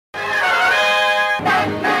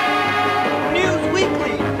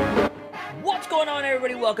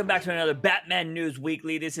everybody, welcome back to another Batman News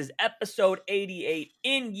Weekly. This is episode 88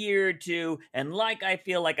 in year 2, and like I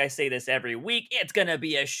feel like I say this every week, it's gonna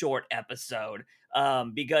be a short episode.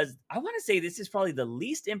 Because I want to say this is probably the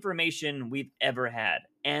least information we've ever had,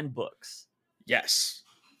 and books. Yes.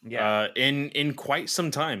 Yeah. In quite some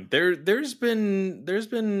time. There's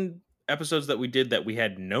been episodes that we did that we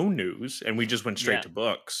had no news and we just went straight Yeah. to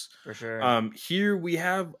books. For sure. Here we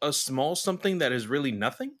have a small something that is really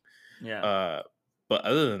nothing. Yeah. But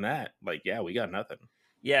other than that, like, yeah, we got nothing.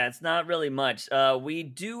 Yeah, it's not really much. We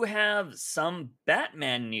do have some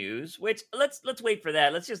Batman news, which let's wait for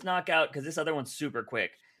that. Let's just knock out because this other one's super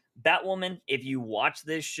quick. Batwoman, if you watch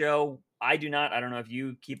this show, I do not. I don't know if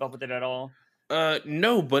you keep up with it at all.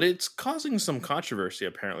 No, but it's causing some controversy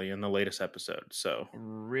apparently in the latest episode. So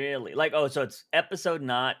Really, so it's episode,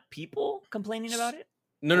 not people complaining about it.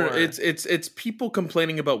 No, Or- it's people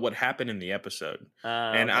complaining about what happened in the episode,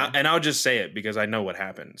 and Okay. I'll just say it because I know what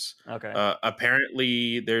happens. Okay.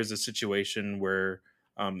 Apparently, there's a situation where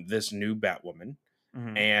this new Batwoman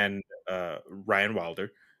Mhm. and Ryan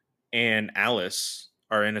Wilder and Alice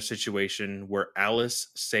are in a situation where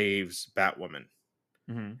Alice saves Batwoman,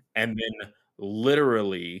 Mhm. and then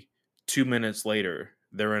literally 2 minutes later,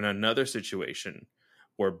 they're in another situation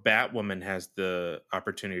where Batwoman has the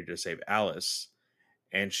opportunity to save Alice.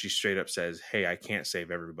 And she straight up says, "Hey, I can't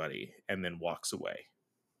save everybody," and then walks away.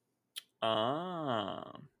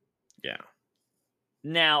 Ah. Yeah.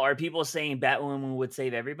 Now, are people saying Batwoman would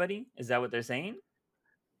save everybody? Is that what they're saying?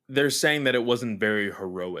 They're saying that it wasn't very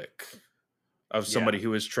heroic of somebody Yeah.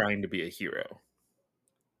 who is trying to be a hero.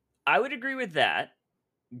 I would agree with that.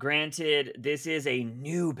 Granted, this is a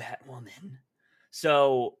new Batwoman.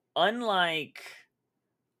 So, unlike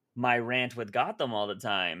my rant with Gotham all the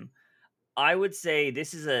time, I would say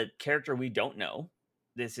this is a character we don't know.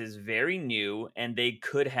 This is very new, and they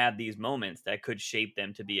could have these moments that could shape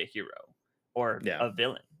them to be a hero or Yeah. a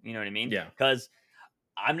villain. You know what I mean? Yeah. Because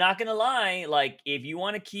I'm not gonna lie, like, if you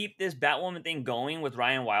want to keep this Batwoman thing going with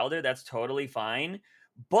Ryan Wilder, that's totally fine.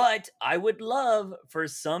 But I would love for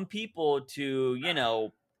some people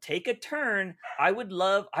to, take a turn.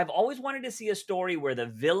 I've always wanted to see a story where the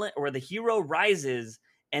villain or the hero rises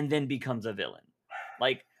and then becomes a villain.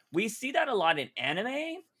 Like, we see that a lot in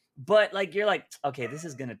anime, but like, you're like, okay, this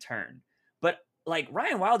is gonna turn. But like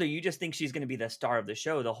Ryan Wilder, you just think she's gonna be the star of the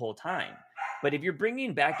show the whole time. But if you're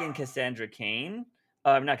bringing back in Cassandra Cain,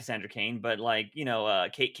 not Cassandra Cain, but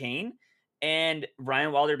Kate Kane, and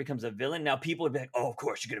Ryan Wilder becomes a villain. Now people would be like, "Oh, of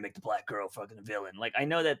course you're gonna make the black girl fucking a villain." Like, I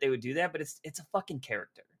know that they would do that, but it's a fucking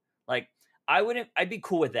character. Like, I'd be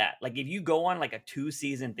cool with that. Like, if you go on like a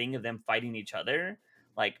 2-season thing of them fighting each other,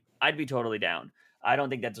 like, I'd be totally down. I don't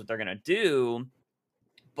think that's what they're gonna do,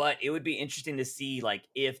 but it would be interesting to see, like,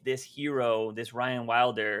 if this hero, this Ryan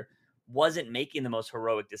Wilder, wasn't making the most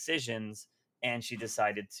heroic decisions, and she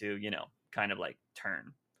decided to, kind of like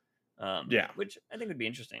turn. Yeah. Which I think would be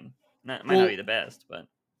interesting. Might not be the best, but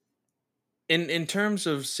In terms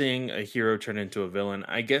of seeing a hero turn into a villain,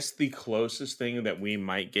 I guess the closest thing that we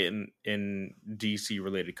might get in DC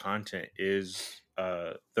related content is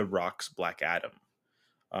The Rock's Black Adam.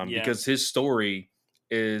 Because his story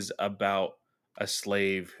is about a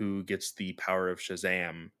slave who gets the power of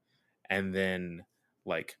Shazam and then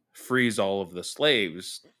like frees all of the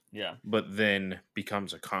slaves, yeah, but then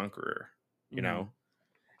becomes a conqueror, you Mhm. know?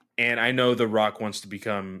 And I know The Rock wants to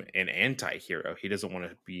become an anti-hero. He doesn't want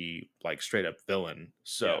to be like straight up villain.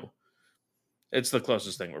 So it's the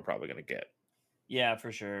closest thing we're probably going to get. Yeah,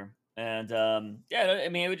 for sure. And I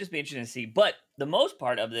mean, it would just be interesting to see. But the most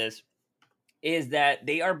part of this is that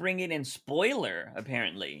they are bringing in Spoiler,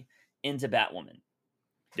 apparently, into Batwoman,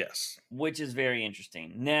 Yes. which is very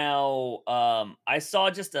interesting. Now, I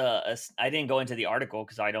saw just I didn't go into the article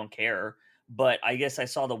because I don't care, but I guess I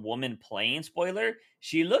saw the woman playing Spoiler.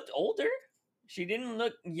 She looked older. She didn't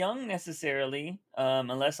look young necessarily,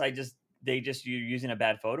 unless you're using a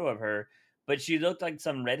bad photo of her. But she looked like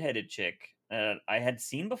some redheaded chick I had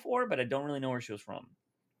seen before, but I don't really know where she was from.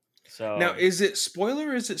 So Now, is it Spoiler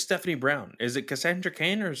or is it Stephanie Brown? Is it Cassandra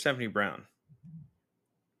Cain or Stephanie Brown?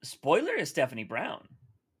 Spoiler is Stephanie Brown.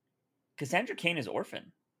 Cassandra Cain is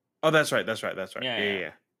Orphan. Oh, that's right.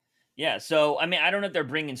 Yeah. Yeah, so, I mean, I don't know if they're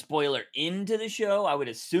bringing Spoiler into the show. I would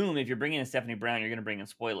assume if you're bringing in Stephanie Brown, you're going to bring in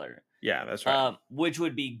Spoiler. Yeah, that's right. Which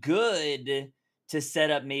would be good to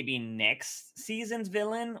set up maybe next season's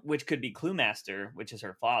villain, which could be Cluemaster, which is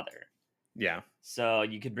her father. Yeah. So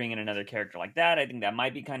you could bring in another character like that. I think that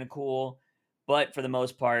might be kind of cool. But for the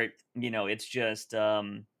most part, it's just, I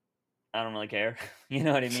don't really care. You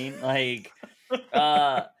know what I mean? Like,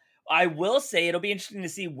 I will say it'll be interesting to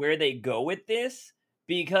see where they go with this,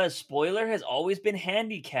 because spoiler has always been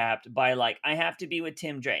handicapped by like I have to be with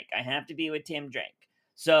Tim Drake. I have to be with Tim Drake.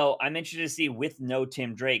 So I'm interested to see with no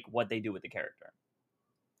Tim Drake what they do with the character.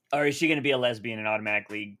 Or is she going to be a lesbian and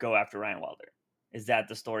automatically go after Ryan Wilder? Is that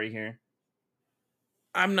the story here?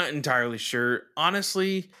 I'm not entirely sure.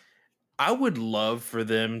 Honestly, I would love for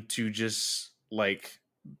them to just like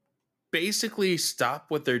basically stop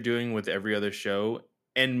what they're doing with every other show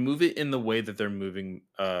and move it in the way that they're moving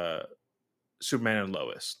Superman and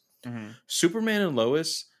Lois. Mm-hmm. Superman and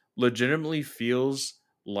Lois legitimately feels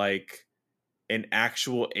like an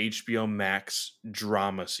actual HBO Max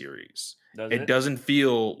drama series. It doesn't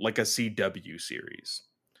feel like a CW series.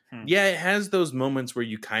 Yeah, it has those moments where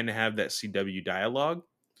you kind of have that CW dialogue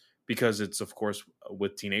because it's, of course,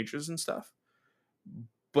 with teenagers and stuff.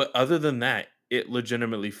 But other than that, it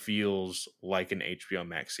legitimately feels like an HBO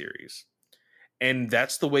Max series. And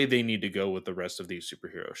that's the way they need to go with the rest of these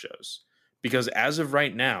superhero shows. Because as of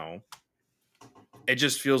right now, it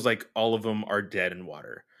just feels like all of them are dead in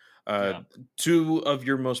water. Two of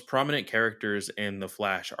your most prominent characters in The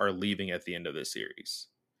Flash are leaving at the end of this series.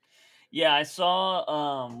 Yeah, I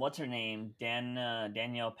saw what's her name?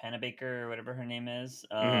 Danielle Panabaker or whatever her name is,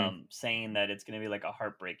 saying that it's gonna be like a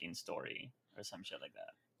heartbreaking story or some shit like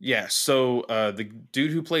that. Yeah, so the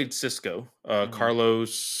dude who played Cisco,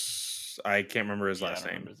 Carlos, I can't remember his last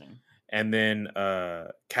name. And then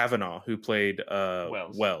Kavanaugh, who played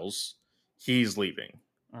Wells, he's leaving.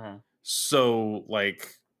 So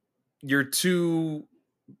like your two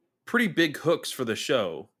pretty big hooks for the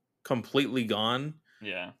show completely gone.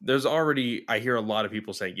 Yeah. There's already, I hear a lot of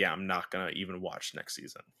people say, yeah, I'm not going to even watch next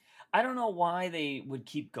season. I don't know why they would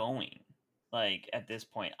keep going. Like at this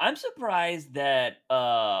point, I'm surprised that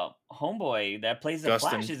homeboy that plays the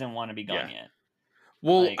Flash doesn't want to be gone yet.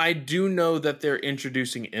 Well, like, I do know that they're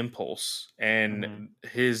introducing Impulse, and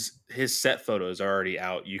his set photos are already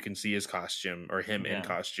out. You can see his costume or him in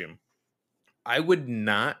costume. I would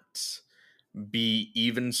not be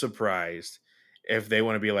even surprised if they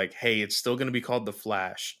want to be like, hey, it's still going to be called The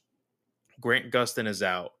Flash. Grant Gustin is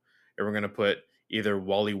out, and we're going to put either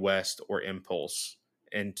Wally West or Impulse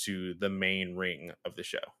into the main ring of the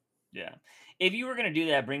show. Yeah. If you were going to do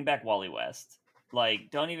that, bring back Wally West.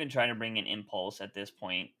 Like, don't even try to bring an Impulse at this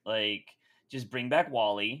point. Like, just bring back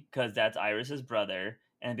Wally, because that's Iris's brother,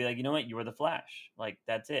 and be like, you know what? You were the Flash. Like,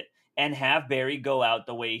 that's it. And have Barry go out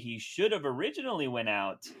the way he should have originally went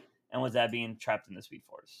out, and was that being trapped in the Speed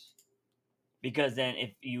Force. Because then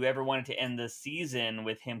if you ever wanted to end the season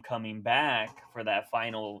with him coming back for that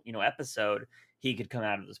final, episode, he could come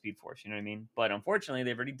out of the Speed Force, you know what I mean? But unfortunately,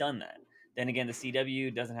 they've already done that. Then again, the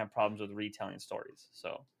CW doesn't have problems with retelling stories.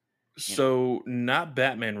 So not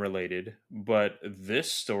Batman related, but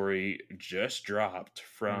this story just dropped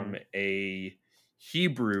from a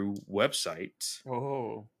Hebrew website.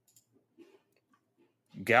 Oh.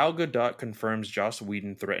 Gal Gadot confirms Joss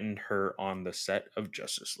Whedon threatened her on the set of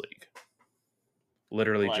Justice League.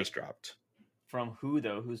 Literally just dropped. From who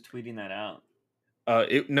though? Who's tweeting that out?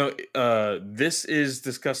 This is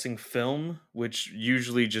discussing film, which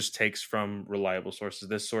usually just takes from reliable sources.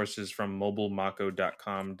 This source is from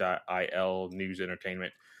mobilemako.com.il news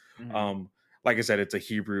entertainment. Like I said, it's a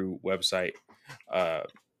Hebrew website.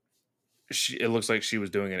 It looks like she was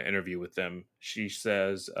doing an interview with them. She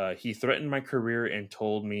says, he threatened my career and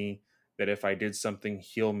told me that if I did something,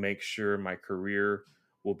 he'll make sure my career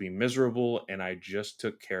will be miserable, and I just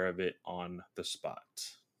took care of it on the spot.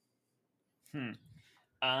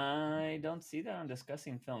 I don't see that on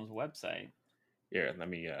Discussing Film's website. Yeah, let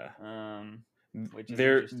me. Which is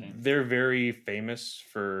interesting. They're very famous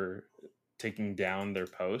for taking down their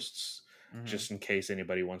posts, just in case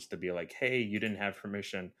anybody wants to be like, "Hey, you didn't have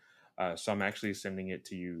permission." So I'm actually sending it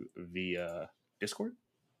to you via Discord.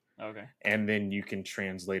 Okay. And then you can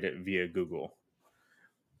translate it via Google.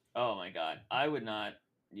 Oh my god, I would not.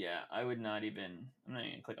 Yeah, I would not even. I'm not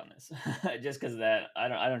even gonna click on this just because of that.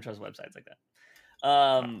 I don't trust websites like that.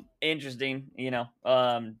 Interesting,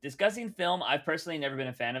 Discussing Film, I've personally never been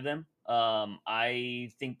a fan of them.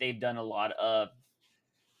 I think they've done a lot of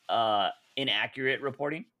inaccurate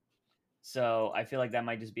reporting, so I feel like that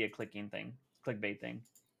might just be a clickbait thing.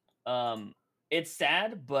 It's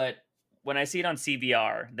sad, but when I see it on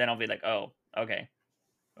CBR, then I'll be like, oh, okay,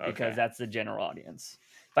 because that's the general audience.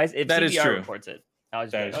 If that CBR reports it, I'll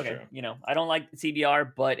just be like, okay, true. I don't like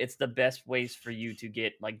CBR, but it's the best ways for you to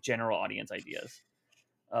get like general audience ideas.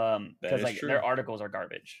 Because like their articles are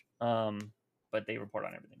garbage. But they report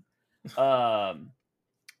on everything.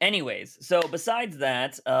 Anyways, so besides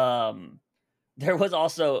that, there was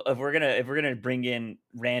also if we're gonna bring in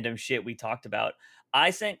random shit we talked about,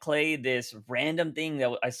 I sent Clay this random thing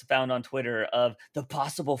that I found on Twitter of the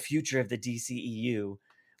possible future of the DCEU,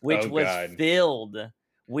 which Oh was God. filled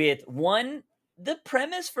with one. The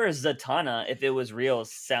premise for Zatanna, if it was real,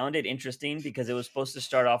 sounded interesting because it was supposed to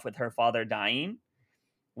start off with her father dying,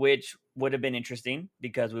 which would have been interesting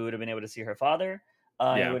because we would have been able to see her father.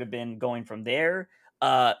 It Yeah. would have been going from there.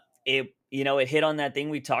 It hit on that thing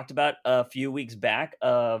we talked about a few weeks back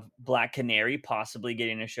of Black Canary possibly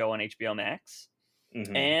getting a show on HBO Max.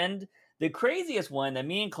 Hmm. And the craziest one that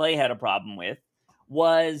me and Clay had a problem with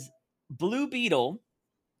was Blue Beetle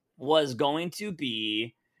was going to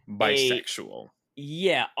be a Bisexual.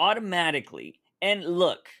 yeah, automatically. And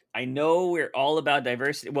look, I know we're all about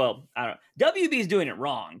diversity. Well, I don't know. WB's doing it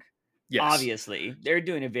wrong. Yes. Obviously, they're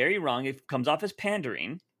doing it very wrong. It comes off as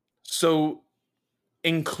pandering. So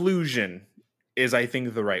inclusion is, I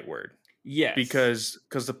think, the right word, Yes. because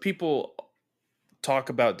the people talk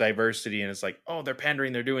about diversity and it's like, oh, they're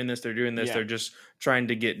pandering, they're doing this, Yeah. they're just trying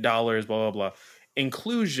to get dollars, blah blah blah.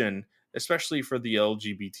 Inclusion, especially for the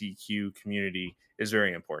LGBTQ community, is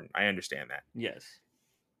very important. I understand that. Yes.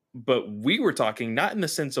 But we were talking not in the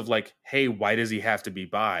sense of like, hey, why does he have to be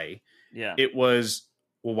bi? Yeah. It was,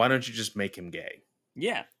 well, why don't you just make him gay?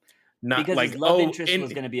 Yeah. Not Because his like, love oh, interest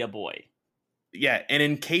was going to be a boy. yeah, and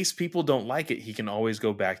in case people don't like it, he can always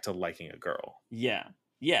go back to liking a girl. Yeah.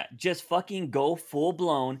 Yeah. Just fucking go full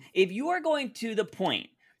blown. If you are going to the point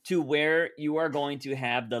to where you are going to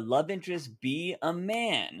have the love interest be a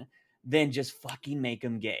man, then just fucking make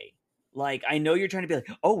him gay. Like, I know you're trying to be like,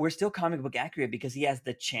 oh, we're still comic book accurate because he has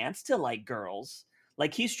the chance to like girls.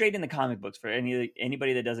 Like, he's straight in the comic books. For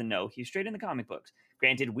anybody that doesn't know, he's straight in the comic books.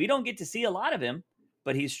 Granted, we don't get to see a lot of him,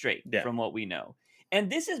 but he's straight Yeah. from what we know.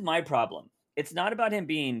 And this is my problem. It's not about him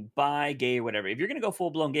being bi, gay, or whatever. If you're gonna go full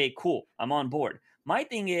blown gay, cool. I'm on board. My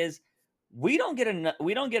thing is, we don't get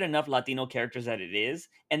enough Latino characters that it is,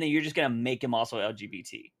 and then you're just gonna make him also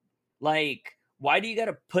LGBT. Like, why do you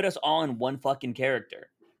gotta put us all in one fucking character?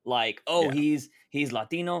 Like, oh, Yeah. he's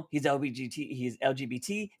Latino, he's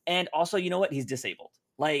LGBT, and also, you know what? He's disabled.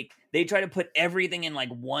 Like, they try to put everything in like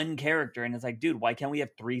one character, and it's like, dude, why can't we have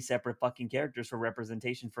 3 separate fucking characters for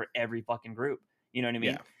representation for every fucking group? You know what I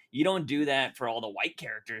mean? Yeah. You don't do that for all the white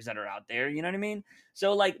characters that are out there. You know what I mean?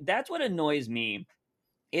 So, like, that's what annoys me.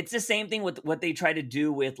 It's the same thing with what they try to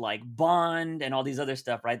do with like Bond and all these other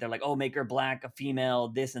stuff, right? They're like, oh, make her black, a female,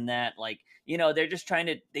 this and that. Like, they're just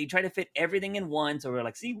they try to fit everything in one. So we're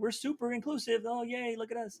like, see, we're super inclusive. Oh, yay,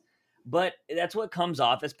 look at us. But that's what comes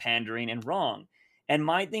off as pandering and wrong. And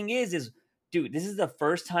my thing is, dude, this is the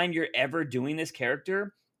first time you're ever doing this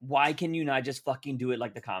character. Why can you not just fucking do it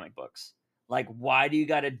like the comic books? Like, why do you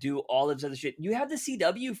got to do all of this other shit? You have the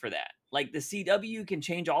CW for that. Like, the CW can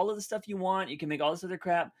change all of the stuff you want. You can make all this other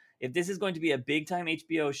crap. If this is going to be a big time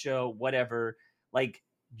HBO show, whatever, like,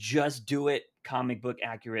 just do it comic book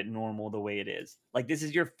accurate, normal, the way it is. Like, this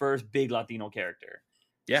is your first big Latino character.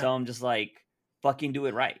 Yeah. So I'm just like, fucking do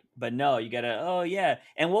it right. But no, you gotta, oh yeah.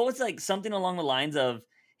 And what was like something along the lines of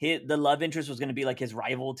the love interest was going to be like his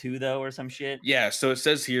rival too, though, or some shit? Yeah. So it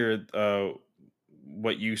says here,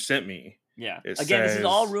 what you sent me. Yeah. It Again, this is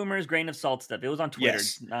all says, rumors, grain of salt stuff. It was on Twitter.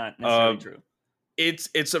 yes, It's not necessarily true.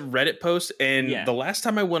 it's a Reddit post, and Yeah. the last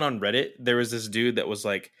time I went on Reddit, there was this dude that was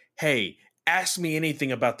like, "Hey, ask me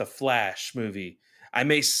anything about the Flash movie. I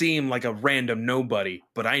may seem like a random nobody,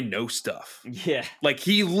 but I know stuff." Yeah. Like,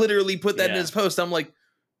 he literally put that in Yeah. his post. I'm like,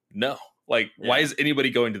 no. Like, why Yeah. is anybody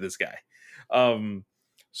going to this guy?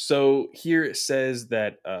 So here it says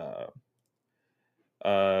that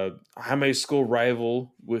Jaime's school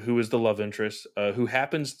rival, who is the love interest, who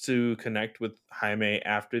happens to connect with Jaime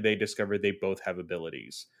after they discover they both have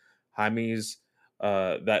abilities. Jaime's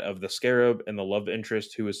that of the Scarab, and the love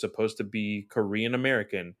interest, who is supposed to be Korean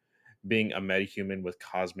American, being a metahuman with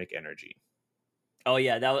cosmic energy. Oh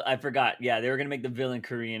yeah, I forgot. Yeah, they were gonna make the villain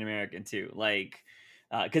Korean American too, like,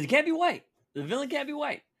 because he can't be white. The villain can't be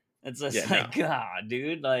white. It's just Yeah, like, God,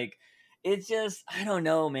 dude, like, it's just, I don't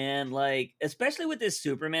know, man. Like, especially with this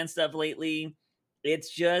Superman stuff lately,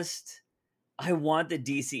 it's just, I want the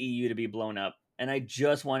DCEU to be blown up, and I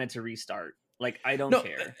just want it to restart. Like, I don't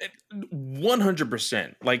care.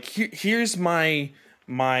 100%. Like, here's my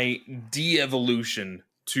de-evolution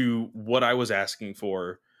to what I was asking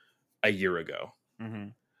for a year ago. Mm-hmm.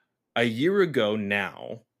 A year ago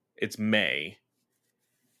now, it's May.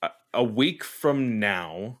 A week from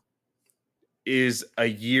now is a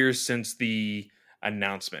year since the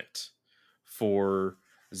announcement for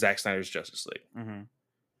Zack Snyder's Justice League. Mm-hmm.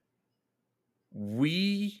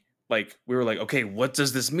 like we were like, okay, what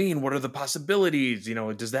does this mean? What are the possibilities? You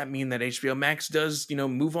know, does that mean that HBO Max does, you know,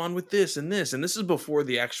 move on with this and this? And this is before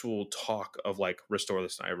the actual talk of like restore the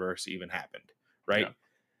Snyderverse even happened, right? Yeah.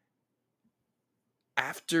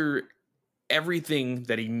 After everything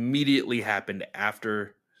that immediately happened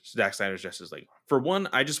after Zack Snyder's Justice League. For one,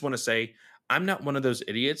 I just want to say I'm not one of those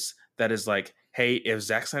idiots that is like, hey, if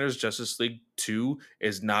Zack Snyder's Justice League 2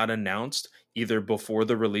 is not announced either before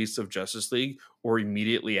the release of Justice League or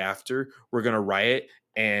immediately after, we're going to riot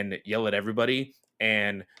and yell at everybody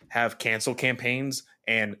and have cancel campaigns.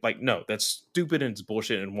 And like, no, that's stupid and it's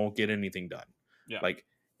bullshit and won't get anything done. Yeah. Like,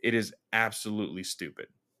 it is absolutely stupid.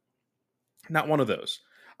 Not one of those.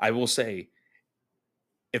 I will say,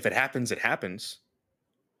 if it happens, it happens.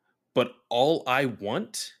 But all I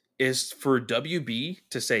want is for WB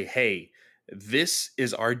to say, hey, this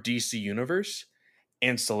is our DC universe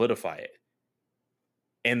and solidify it.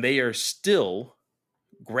 And they are still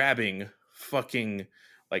grabbing fucking,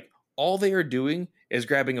 like, all they are doing is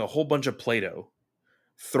grabbing a whole bunch of Play Doh,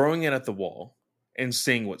 throwing it at the wall, and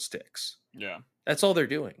seeing what sticks. Yeah. That's all they're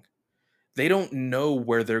doing. They don't know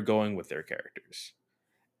where they're going with their characters.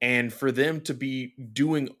 And for them to be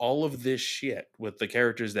doing all of this shit with the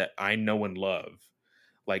characters that I know and love,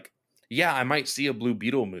 like, yeah, I might see a Blue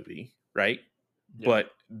Beetle movie, right? Yeah. But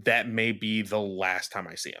that may be the last time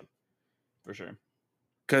I see him. For sure.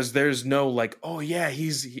 Because there's no like, oh yeah,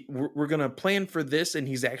 we're gonna plan for this, and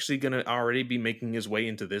he's actually gonna already be making his way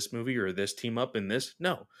into this movie or this team up in this.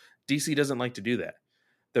 No, DC doesn't like to do that.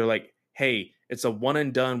 They're like, hey, it's a one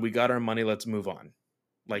and done. We got our money. Let's move on.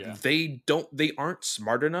 Like Yeah. they aren't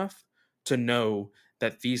smart enough to know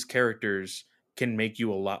that these characters can make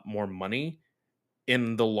you a lot more money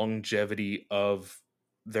in the longevity of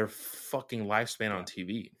their fucking lifespan on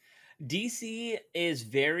TV. DC is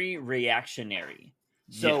very reactionary.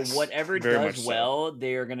 So Yes, whatever very much does so. well,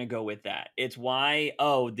 they're gonna go with that. It's why,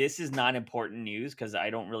 oh, this is not important news because I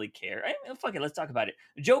don't really care. Fuck it, let's talk about it.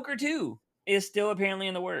 Joker 2 is still apparently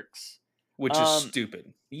in the works. Which is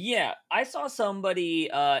stupid. Yeah, I saw somebody.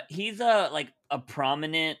 He's a like a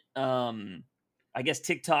prominent, I guess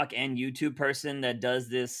TikTok and YouTube person that does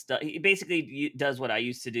this stuff. He basically does what I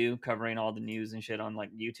used to do, covering all the news and shit on like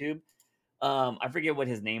YouTube. I forget what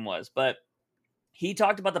his name was, but he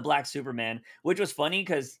talked about the Black Superman, which was funny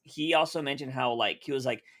because he also mentioned how like he was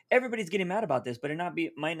like everybody's getting mad about this, but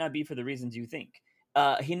might not be for the reasons you think.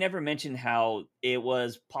 He never mentioned how it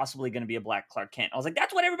was possibly going to be a Black Clark Kent. I was like,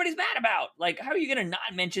 that's what everybody's mad about. Like, how are you going to not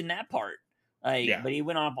mention that part? Like, Yeah. but he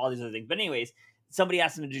went on all these other things. But anyways, somebody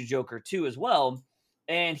asked him to do Joker 2 as well,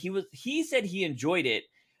 and he said he enjoyed it.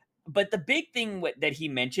 But the big thing that he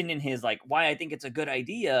mentioned in his like why I think it's a good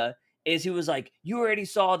idea is he was like, you already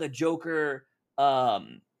saw the Joker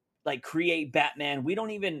like create Batman. We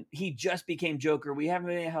don't even he just became Joker. We haven't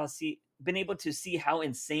been able to see how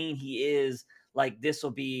insane he is. Like this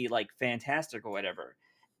will be like fantastic or whatever.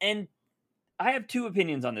 And I have two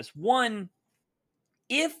opinions on this. One,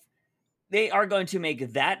 if they are going to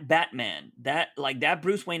make that Batman, that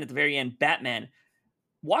Bruce Wayne at the very end Batman,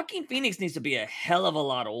 Joaquin Phoenix needs to be a hell of a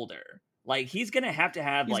lot older. Like he's gonna have to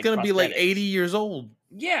have He's like gonna be like prosthetics. 80 years old.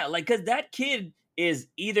 Yeah, like because that kid is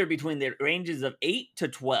either between the ranges of 8 to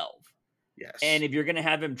 12. Yes. And if you're gonna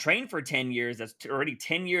have him train for 10 years, that's already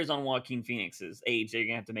 10 years on Joaquin Phoenix's age. You're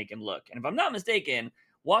gonna have to make him look. And if I'm not mistaken,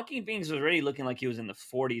 Joaquin Phoenix was already looking like he was in the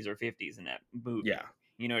 40s or 50s in that movie. Yeah.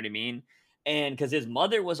 You know what I mean? And because his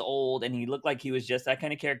mother was old and he looked like he was just that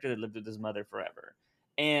kind of character that lived with his mother forever.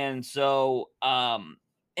 And so, and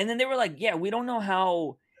then they were like, yeah, we don't know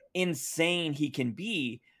how insane he can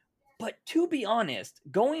be. But to be honest,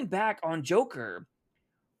 going back on Joker,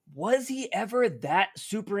 was he ever that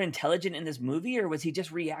super intelligent in this movie or was he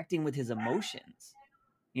just reacting with his emotions?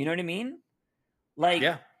 You know what I mean? Like,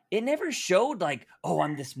 Yeah. it never showed like, oh,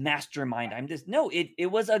 I'm this mastermind. I'm this. No, it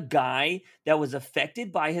was a guy that was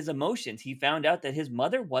affected by his emotions. He found out that his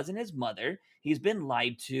mother wasn't his mother. He's been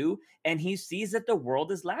lied to, and he sees that the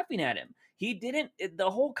world is laughing at him. He didn't, the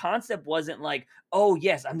whole concept wasn't like, oh,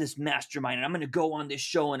 yes, I'm this mastermind and I'm going to go on this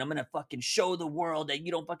show and I'm going to fucking show the world that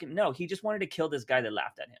you don't fucking know. He just wanted to kill this guy that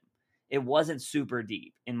laughed at him. It wasn't super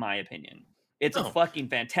deep, in my opinion. It's a fucking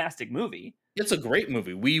fantastic movie. It's a great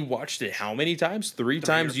movie. We watched it how many times? Three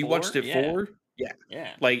times. You watched it four? Yeah.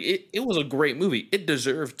 Yeah. Like it was a great movie. It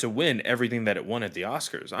deserved to win everything that it won at the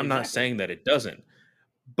Oscars. I'm not saying that it doesn't.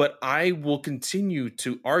 But I will continue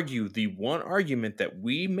to argue the one argument that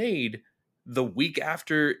we made the week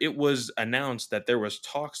after it was announced that there was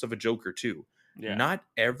talks of a Joker 2. Yeah. Not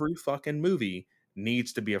every fucking movie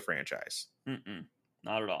needs to be a franchise.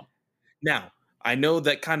 Not at all. Now, I know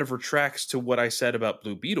that kind of retracts to what I said about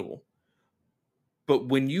Blue Beetle, But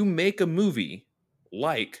when you make a movie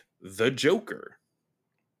like The Joker,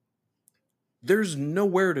 there's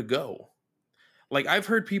nowhere to go. Like I've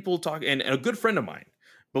heard people talk, and a good friend of mine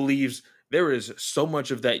believes there is so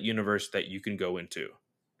much of that universe that you can go into.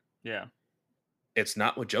 Yeah. It's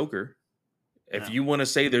not with Joker. If No. you want to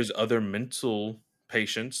say there's other mental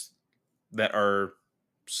patients that are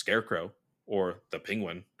Scarecrow or the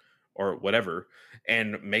Penguin or whatever,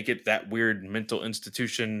 and make it that weird mental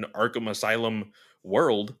institution Arkham Asylum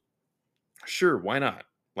world, sure, why not?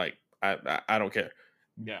 Like I don't care.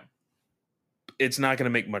 Yeah. It's not going to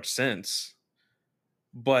make much sense,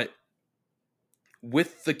 but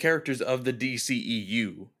with the characters of the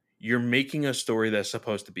DCEU, you're making a story that's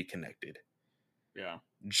supposed to be connected. Yeah.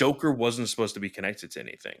 Joker wasn't supposed to be connected to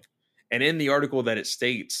anything. And in the article that it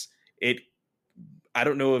states, I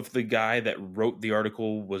don't know if the guy that wrote the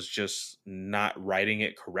article was just not writing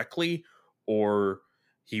it correctly or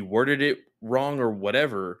he worded it wrong or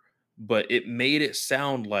whatever, but it made it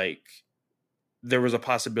sound like there was a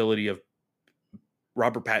possibility of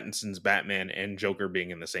Robert Pattinson's Batman and Joker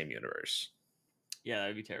being in the same universe. Yeah,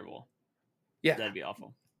 that'd be terrible. Yeah. That'd be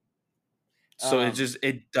awful. So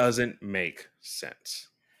it doesn't make sense.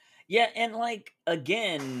 Yeah, and like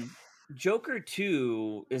again, Joker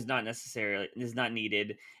 2 is not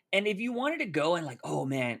needed. And if you wanted to go and like, oh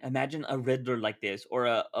man, imagine a Riddler like this or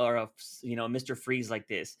a Mr. Freeze like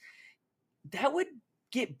this, that would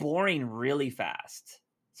get boring really fast.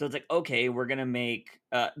 So it's like, okay, we're gonna make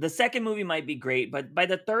the second movie might be great, but by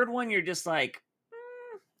the third one, you're just like,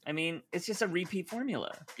 I mean, it's just a repeat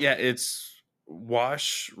formula. Yeah, it's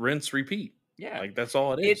wash, rinse, repeat. Yeah. Like that's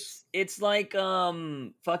all it is. It's like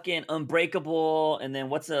fucking Unbreakable, and then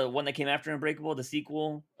what's the one that came after Unbreakable, the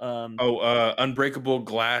sequel? Unbreakable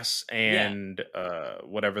Glass Yeah. and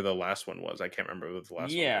whatever the last one was. I can't remember what the last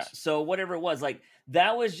one Yeah. was. So whatever it was, like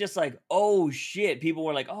that was just like, oh shit. People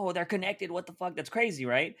were like, oh, they're connected. What the fuck? That's crazy,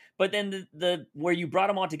 right? But then the where you brought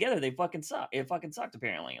them all together, they fucking suck. It fucking sucked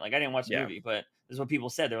apparently. Like I didn't watch the Yeah. movie, but this is what people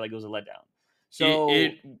said. They're like, it was a letdown. So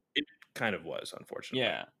it kind of was, unfortunately.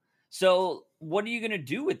 yeah. So what are you gonna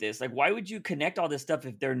do with this? Like, why would you connect all this stuff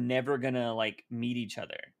if they're never gonna like meet each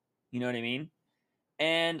other? You know what I mean?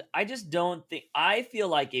 And I just don't think. I feel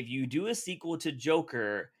like if you do a sequel to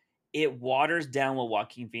Joker, it waters down what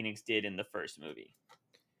Joaquin Phoenix did in the first movie.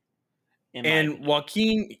 And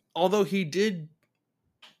Joaquin, although he did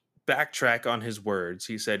backtrack on his words,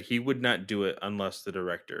 he said he would not do it unless the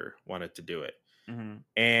director wanted to do it. Mm-hmm.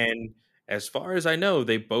 And as far as I know,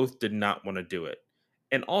 they both did not want to do it.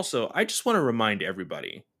 And also, I just want to remind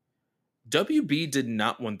everybody, WB did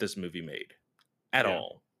not want this movie made at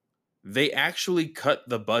all. They actually cut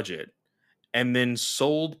the budget and then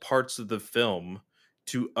sold parts of the film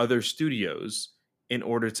to other studios in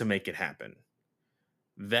order to make it happen.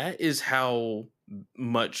 That is how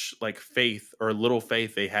much like faith or little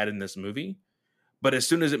faith they had in this movie. But as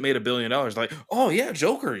soon as it made $1 billion, like, oh yeah,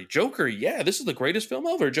 Joker, yeah, this is the greatest film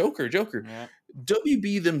ever, Joker. Yeah.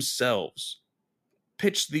 WB themselves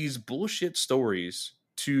pitched these bullshit stories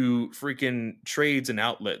to freaking trades and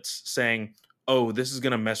outlets saying, oh, this is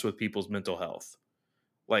gonna mess with people's mental health.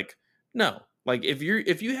 Like, no. Like if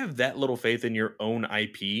you have that little faith in your own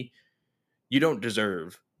IP, you don't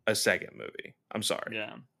deserve a second movie. I'm sorry.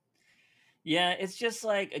 Yeah. Yeah, it's just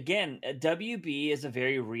like, again, WB is a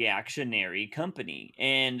very reactionary company.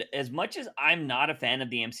 And as much as I'm not a fan of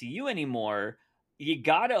the MCU anymore, you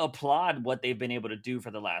got to applaud what they've been able to do for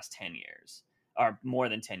the last 10 years or more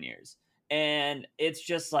than 10 years. And it's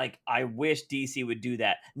just like, I wish DC would do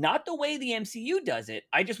that. Not the way the MCU does it.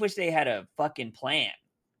 I just wish they had a fucking plan.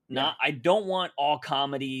 I don't want all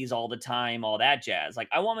comedies all the time, all that jazz. Like,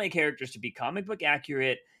 I want my characters to be comic book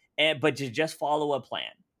accurate, but to just follow a plan.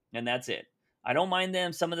 And that's it. I don't mind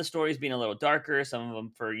them. Some of the stories being a little darker, some of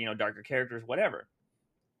them for, darker characters, whatever.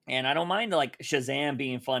 And I don't mind like Shazam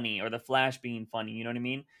being funny or the Flash being funny, you know what I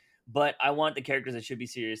mean? But I want the characters that should be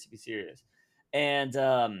serious to be serious. And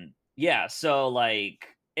so like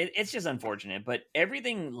it's just unfortunate, but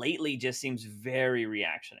everything lately just seems very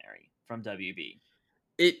reactionary from WB.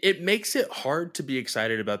 It makes it hard to be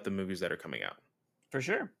excited about the movies that are coming out. For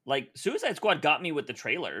sure. Like Suicide Squad got me with the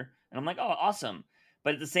trailer, and I'm like, oh, awesome.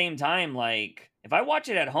 But at the same time, like if I watch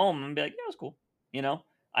it at home, I'm gonna be like, yeah, it was cool.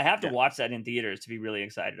 I have to watch that in theaters to be really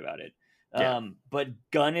excited about it. Yeah. But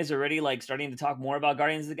Gunn is already like starting to talk more about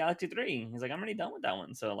Guardians of the Galaxy 3. He's like, I'm already done with that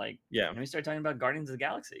one. So like, let me start talking about Guardians of the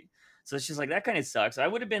Galaxy. So it's just like, that kind of sucks. I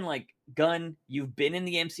would have been like, Gunn, you've been in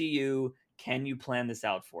the MCU. Can you plan this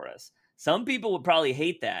out for us? Some people would probably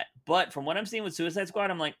hate that. But from what I'm seeing with Suicide Squad,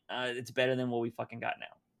 I'm like, it's better than what we fucking got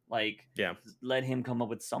now. Like, let him come up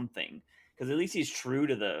with something. Because at least he's true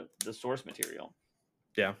to the source material.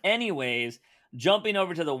 Yeah. Anyways, jumping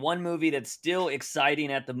over to the one movie that's still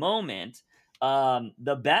exciting at the moment,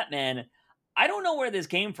 the Batman. I don't know where this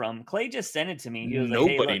came from. Clay just sent it to me. He was like,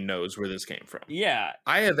 "Hey, Nobody look, knows where this came from. yeah,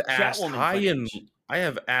 I have asked Catwoman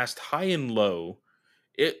footage." high and low.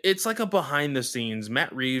 It's like a behind the scenes.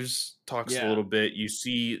 Matt Reeves talks a Yeah, little bit. You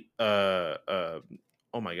see, oh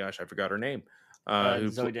my gosh, I forgot her name. Who I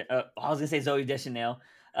was gonna say Zoe Deschanel,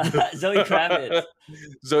 Zoe Kravitz.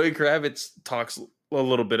 Zoe Kravitz talks a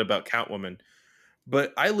little bit about Catwoman,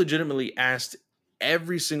 but I legitimately asked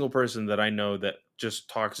every single person that I know that just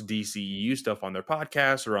talks DCEU stuff on their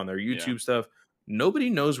podcast or on their Yeah, YouTube stuff.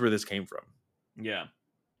 Nobody knows where this came from. yeah,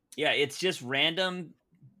 yeah. It's just random.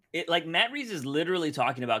 It like Matt Reeves is literally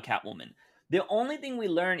talking about Catwoman. The only thing we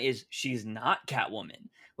learn is she's not Catwoman,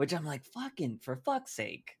 which I'm like, fucking for fuck's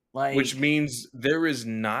sake. Which Like, means there is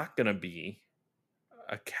not going to be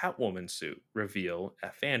a Catwoman suit reveal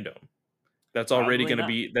at Fandom. That's already probably going to not.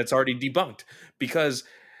 be, that's already debunked, because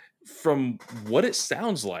from what it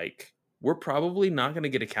sounds like, we're probably not going to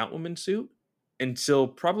get a Catwoman suit until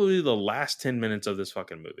probably the last 10 minutes of this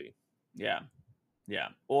fucking movie. Yeah, yeah.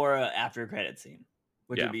 Or after a credit scene,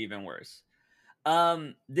 which would Yeah. be even worse.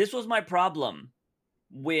 This was my problem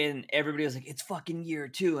when everybody was like, "It's fucking year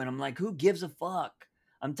 2," and I'm like, "Who gives a fuck?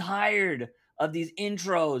 I'm tired of these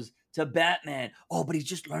intros to Batman. Oh, but he's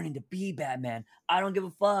just learning to be Batman. I don't give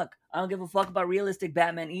a fuck. I don't give a fuck about realistic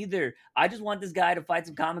Batman either. I just want this guy to fight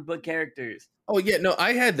some comic book characters." Oh yeah, no,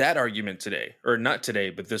 I had that argument today, or not today,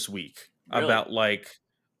 but this week, Really? about like,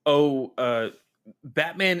 oh,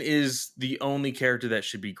 Batman is the only character that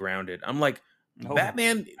should be grounded. I'm like, No,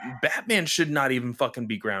 Batman should not even fucking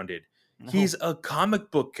be grounded. no. He's a comic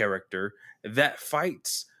book character that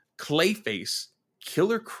fights Clayface,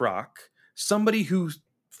 Killer Croc, somebody who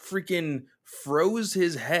freaking froze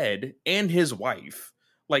his head and his wife.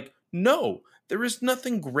 Like, no, there is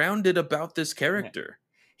nothing grounded about this Yeah. character.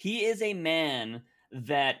 He is a man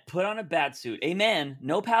that put on a bat suit. A man,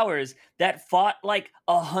 no powers, that fought like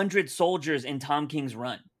 100 soldiers in Tom King's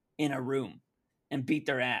Run in a room and beat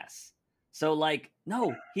their ass. So, like,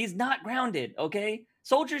 no, he's not grounded, okay?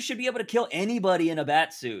 Soldiers should be able to kill anybody in a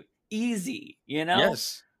bat suit. Easy, you know?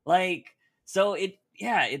 Yes. Like, so it's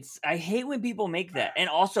I hate when people make that. And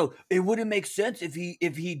also, it wouldn't make sense if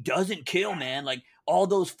he doesn't kill, man. Like all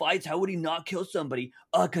those fights, how would he not kill somebody?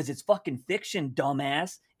 Cuz it's fucking fiction,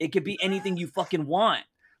 dumbass. It could be anything you fucking want.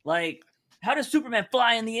 Like, how does Superman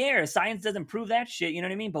fly in the air? Science doesn't prove that shit, you know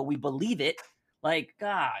what I mean? But we believe it. Like,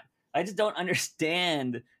 God, I just don't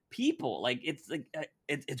understand people. Like, it's like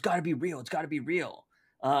it's got to be real. It's got to be real.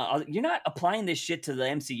 You're not applying this shit to the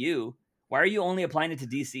MCU. Why are you only applying it to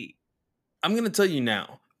DC? I'm going to tell you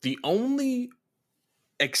now, the only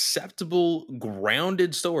acceptable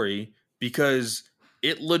grounded story, because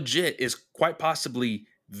it legit is quite possibly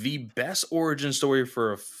the best origin story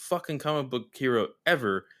for a fucking comic book hero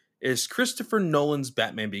ever, is Christopher Nolan's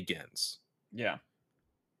Batman Begins. Yeah.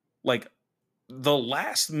 Like, the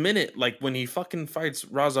last minute, like when he fucking fights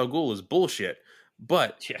Ra's al Ghul, is bullshit.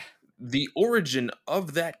 But Yeah. the origin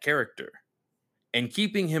of that character and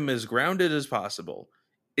keeping him as grounded as possible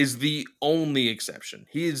is the only exception.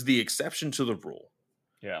 He is the exception to the rule.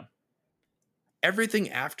 Yeah. Everything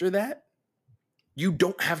after that, you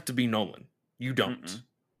don't have to be Nolan. You don't. Mm-mm.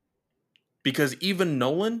 Because even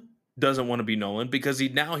Nolan doesn't want to be Nolan, because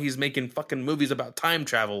he's making fucking movies about time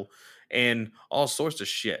travel and all sorts of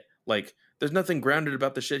shit. Like, there's nothing grounded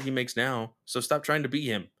about the shit he makes now. So stop trying to be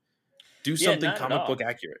him. Do Yeah, something not at comic all. book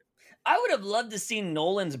accurate. I would have loved to see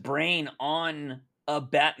Nolan's brain on a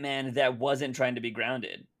Batman that wasn't trying to be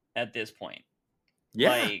grounded at this point. Yeah.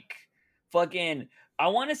 Like, fucking, I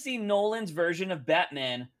want to see Nolan's version of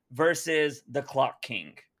Batman versus the Clock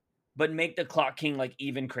King, but make the Clock King like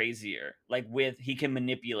even crazier. Like, he can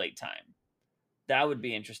manipulate time. That would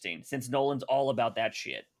be interesting since Nolan's all about that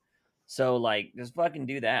shit. So, like, just fucking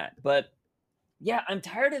do that. But yeah, I'm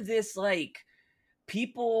tired of this, like,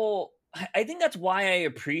 people. I think that's why I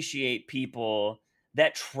appreciate people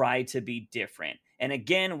that try to be different. And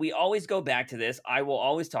again, we always go back to this. I will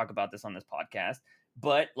always talk about this on this podcast.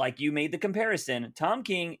 But like you made the comparison, Tom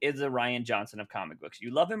King is the Ryan Johnson of comic books.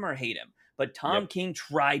 You love him or hate him, but Tom Yep. King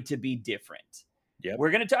tried to be different. Yep.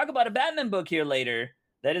 We're going to talk about a Batman book here later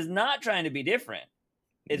that is not trying to be different.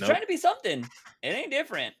 It's Nope. trying to be something. It ain't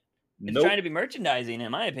different. It's Nope. trying to be merchandising,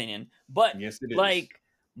 in my opinion. But Yes, it is. like,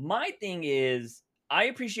 my thing is, I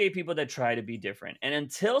appreciate people that try to be different. And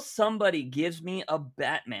until somebody gives me a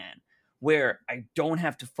Batman where I don't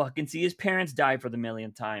have to fucking see his parents die for the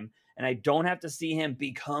millionth time, and I don't have to see him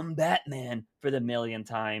become Batman for the millionth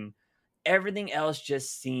time, everything else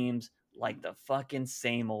just seems like the fucking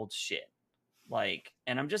same old shit. Like,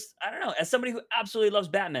 and I don't know, as somebody who absolutely loves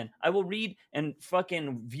Batman, I will read and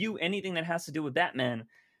fucking view anything that has to do with Batman.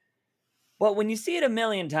 But when you see it a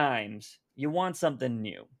million times, you want something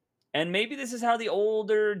new. And maybe this is how the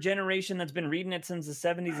older generation that's been reading it since the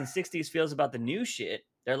 70s and 60s feels about the new shit.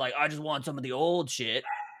 They're like, I just want some of the old shit.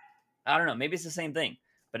 I don't know. Maybe it's the same thing.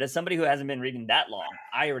 But as somebody who hasn't been reading that long,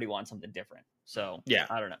 I already want something different. So, Yeah,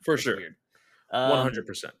 I don't know. for It's sure. weird.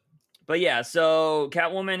 100%. But yeah, so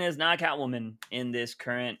Catwoman is not Catwoman in this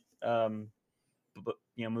current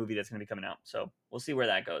movie that's going to be coming out. So we'll see where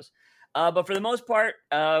that goes. But for the most part,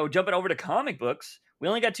 jumping over to comic books, we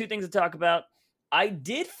only got two things to talk about. I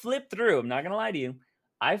did flip through. I'm not going to lie to you.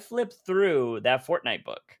 I flipped through that Fortnite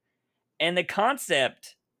book, and the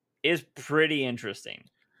concept is pretty interesting.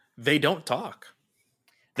 They don't talk.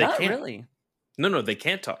 They Not can't. really. No, they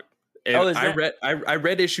can't talk. Oh, is I that... I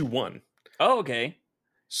read issue 1. Oh, okay.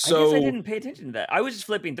 So I guess I didn't pay attention to that. I was just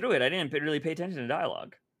flipping through it. I didn't really pay attention to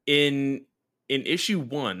dialogue. in issue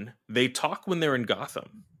 1, they talk when they're in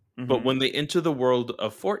Gotham. Mhm. But when they enter the world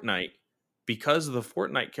of Fortnite, because the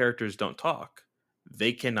Fortnite characters don't talk,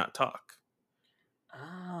 they cannot talk.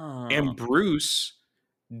 Oh, And Bruce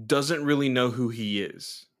doesn't really know who he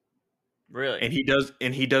is. really? And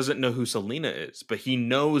he doesn't know who Selina is, but he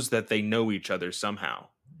knows that they know each other somehow.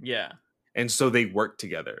 Yeah. And so they work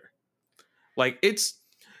together. Like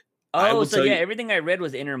I Oh, will so tell yeah, you, everything I read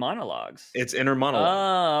was inner monologues. it's inner monologue.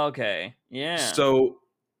 Oh, okay. Yeah. So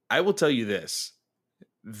I will tell you this.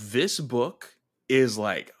 This book is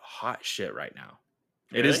like hot shit right now.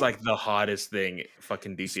 It is Really? like the hottest thing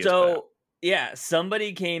fucking DC has put out. So yeah,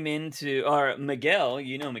 somebody came into, or Miguel,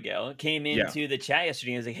 Miguel, came Yeah. into the chat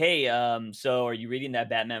yesterday and was like, "Hey, so are you reading that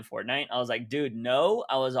Batman Fortnite?" I was like, "Dude, no."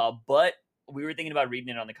 I was all, but we were thinking about reading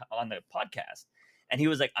it on the podcast, and he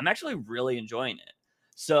was like, "I'm actually really enjoying it."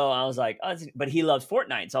 So I was like, oh, but he loves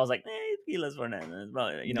Fortnite, so I was like, he loves Fortnite, it's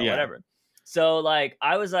probably, Yeah. whatever. So like,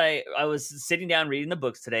 I was sitting down reading the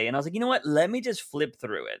books today, and I was like, you know what? Let me just flip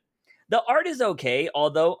through it. The art is okay,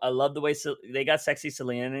 although I love the way they got sexy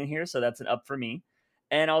Selena in here, so that's an up for me.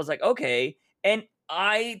 And I was like, okay. And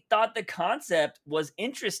I thought the concept was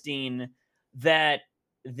interesting that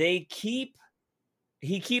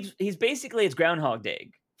he's basically, it's Groundhog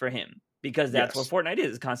Day for him, because that's Yes. what Fortnite is.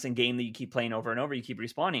 It's a constant game that you keep playing over and over, you keep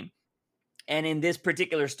respawning. And in this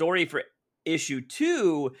particular story for issue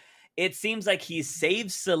 2, it seems like he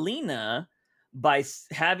saves Selena by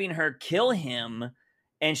having her kill him,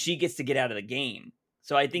 and she gets to get out of the game.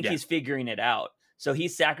 So I think Yeah. he's figuring it out. So he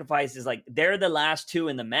sacrifices, like, they're the last two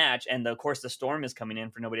in the match, and of course the storm is coming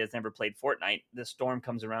in. For nobody that's never played Fortnite, the storm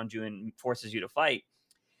comes around you and forces you to fight.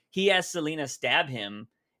 He has Selena stab him,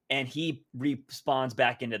 and he respawns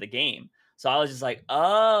back into the game. So I was just like,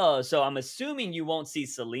 oh, so I'm assuming you won't see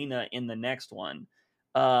Selena in the next one.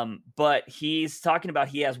 But he's talking about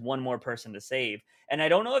he has one more person to save. And I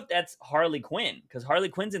don't know if that's Harley Quinn, because Harley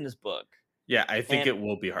Quinn's in this book. Yeah, I think it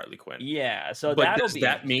will be Harley Quinn. Yeah, so but that'll does be...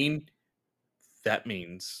 that mean that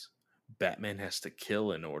means Batman has to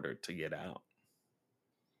kill in order to get out?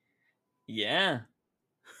 Yeah.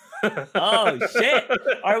 Oh shit!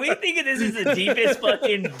 Are we thinking this is the deepest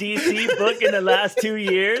fucking DC book in the last 2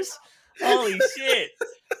 years? Holy shit!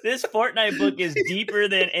 This Fortnite book is deeper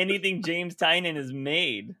than anything James Tynion has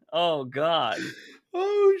made. Oh god!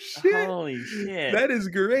 Oh shit! Holy shit! That is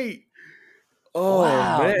great. Oh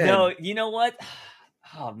wow! man! No, you know what?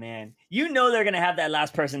 Oh man! You know they're gonna have that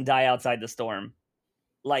last person die outside the storm.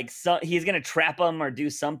 Like, so he's gonna trap them or do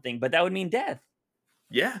something, but that would mean death.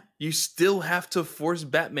 Yeah, you still have to force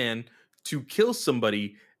Batman to kill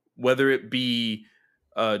somebody, whether it be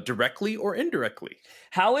directly or indirectly.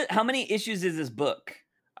 How many issues is this book?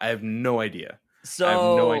 I have no idea. So I have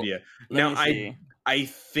no idea. Now, me see. I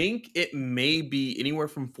think it may be anywhere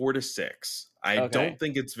from 4 to 6. I Okay. don't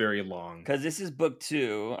think it's very long. Because this is book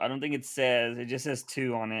 2. I don't think it just says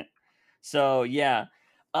 2 on it. So yeah.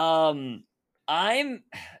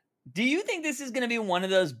 Do you think this is going to be one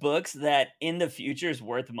of those books that in the future is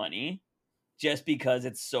worth money just because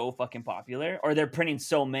it's so fucking popular? Or they're printing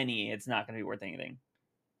so many, it's not going to be worth anything?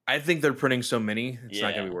 I think they're printing so many, it's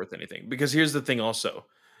not going to be worth anything. Because here's the thing also.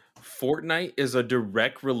 Fortnite is a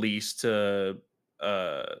direct release to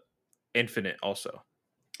Infinite also.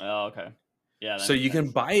 Oh, okay. Yeah. So you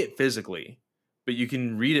can buy it physically, but you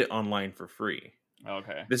can read it online for free.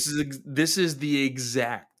 Okay. This is the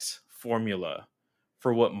exact formula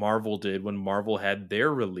for what Marvel did when Marvel had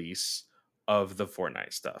their release of the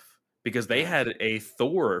Fortnite stuff, because they had a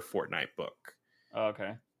Thor Fortnite book.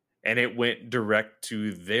 Okay. And it went direct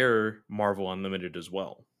to their Marvel Unlimited as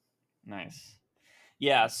well. Nice.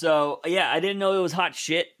 Yeah, so yeah, I didn't know it was hot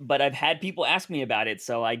shit, but I've had people ask me about it.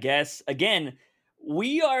 So I guess again,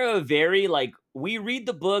 we are a very like we read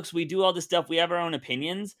the books, we do all this stuff, we have our own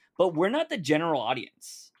opinions, but we're not the general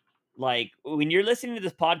audience. Like when you're listening to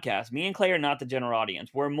this podcast, me and Clay are not the general audience.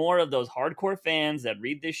 We're more of those hardcore fans that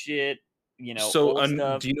read this shit, So, old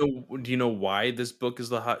stuff. do you know why this book is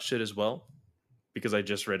the hot shit as well? Because I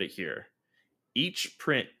just read it here. Each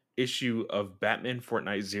print issue of Batman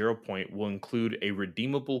Fortnite Zero Point will include a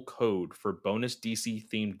redeemable code for bonus DC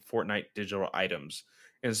themed Fortnite digital items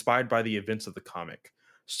inspired by the events of the comic,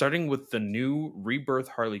 starting with the new Rebirth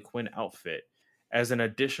Harley Quinn outfit. As an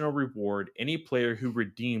additional reward, any player who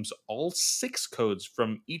redeems all 6 codes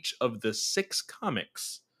from each of the 6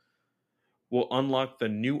 comics will unlock the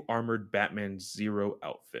new armored Batman Zero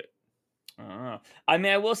outfit. I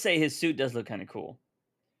mean, I will say his suit does look kind of cool.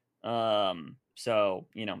 So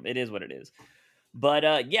it is what it is.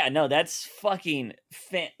 But yeah, no, that's fucking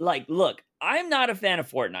like, look, I'm not a fan of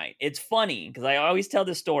Fortnite. It's funny because I always tell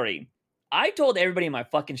this story. I told everybody in my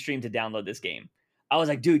fucking stream to download this game. I was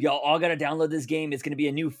like, dude, y'all all gotta download this game. It's gonna be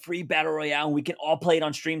a new free battle royale, and we can all play it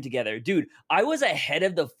on stream together. Dude, I was ahead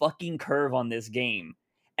of the fucking curve on this game,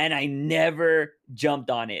 and I never jumped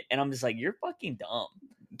on it. And I'm just like, you're fucking dumb.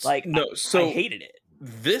 Like, No, I so hated it.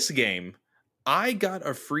 this game, I got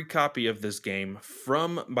a free copy of this game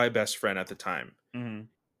from my best friend at the time. Mm-hmm.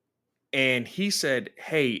 And he said,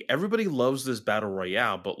 "Hey, everybody loves this battle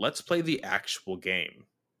royale, but let's play the actual game."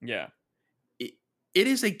 Yeah. It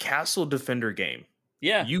is a castle defender game.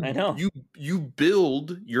 Yeah, You I know. you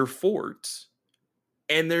build your forts,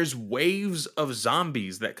 and there's waves of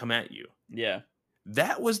zombies that come at you. Yeah.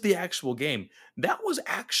 That was the actual game. That was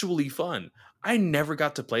actually fun. I never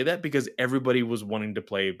got to play that because everybody was wanting to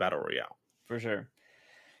play battle royale. For sure.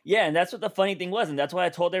 Yeah, and that's what the funny thing was, and that's why I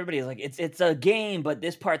told everybody, like, it's a game, but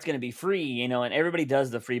this part's gonna be free, and everybody does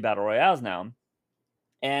the free battle royales now.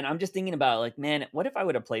 And I'm just thinking about, like, man, what if I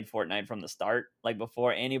would have played Fortnite from the start, like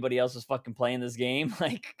before anybody else was fucking playing this game?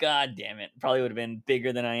 Like, god damn it, probably would have been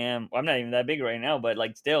bigger than I am. Well, I'm not even that big right now, but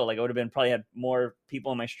like, still, like, I would have been probably had more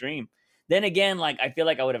people on my stream. Then again, like, I feel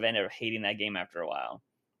like I would have ended up hating that game after a while,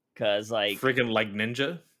 because like, Freaking like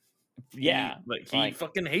Ninja. yeah, He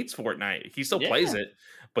fucking hates Fortnite. He still plays yeah. it,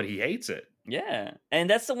 but he hates it. Yeah. And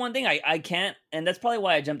that's the one thing I can't, and that's probably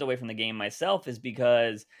why I jumped away from the game myself, is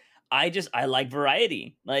because I like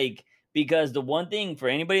variety. Like, because the one thing for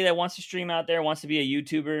anybody that wants to stream out there, wants to be a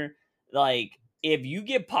YouTuber, like, if you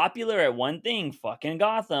get popular at one thing, fucking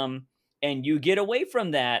Gotham, and you get away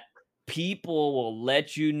from that, people will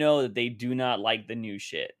let you know that they do not like the new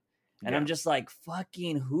shit. And I'm Yeah. just like,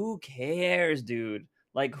 fucking who cares, dude?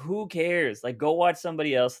 Like, who cares? Like, go watch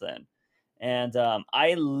somebody else then. And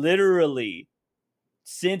I literally,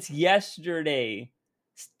 since yesterday,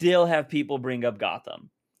 still have people bring up Gotham.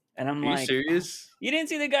 And I'm Are you like, serious? you didn't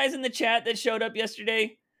see the guys in the chat that showed up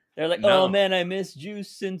yesterday? They're like, oh No. man, I missed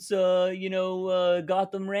Juice since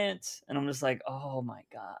Gotham rant. And I'm just like, oh my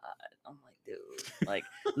god. I'm like, dude. Like,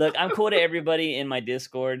 look, I'm cool to everybody in my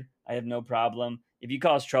Discord. I have no problem. If you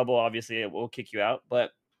cause trouble, obviously it will kick you out.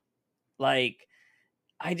 But like,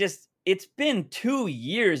 it's been 2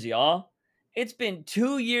 years, y'all. It's been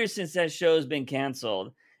 2 years since that show's been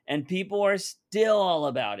canceled, and people are still all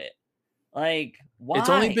about it. Like, why? It's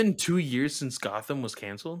only been 2 years since Gotham was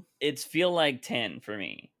canceled? It's feel like 10 for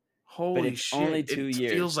me. Holy it's shit. only 2 it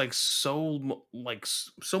years. feels like so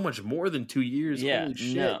much more than 2 years. Yeah, Holy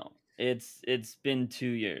shit. no. It's been 2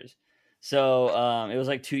 years. So, it was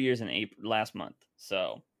like 2 years in April last month.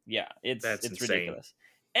 So, yeah, it's Insane. ridiculous.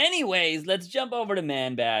 Anyways, let's jump over to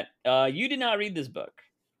Man-Bat. You did not read this book,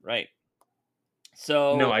 right?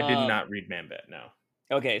 So No, I did not read Man-Bat, no.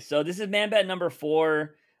 Okay, so this is Man-Bat number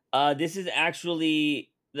 4. This is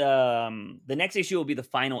actually the next issue will be the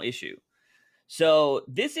final issue. So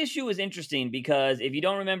this issue is interesting because if you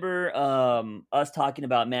don't remember us talking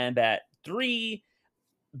about Man-Bat 3,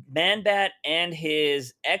 Man-Bat and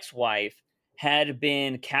his ex-wife had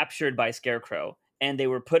been captured by Scarecrow, and they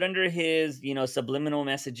were put under his, subliminal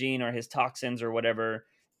messaging or his toxins or whatever,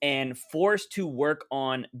 and forced to work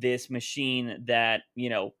on this machine that,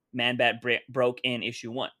 Man-Bat broke in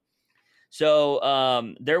issue 1.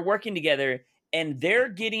 So they're working together, and they're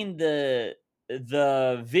getting the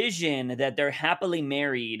vision that they're happily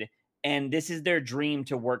married, and this is their dream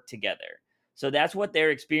to work together. So that's what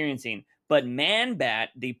they're experiencing. But Man-Bat,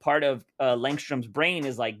 the part of Langstrom's brain,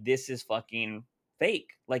 is like, this is fucking fake.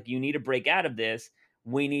 Like, you need to break out of this.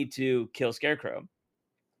 We need to kill Scarecrow.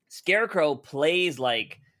 Scarecrow plays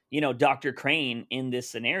like, Dr. Crane in this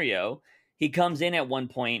scenario. He comes in at one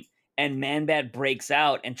point, and Man-Bat breaks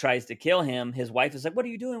out and tries to kill him. His wife is like, what are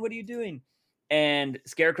you doing? What are you doing? And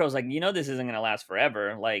Scarecrow's like, this isn't going to last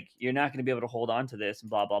forever. Like, you're not going to be able to hold on to this and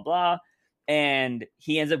blah, blah, blah. And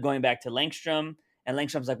he ends up going back to Langstrom. And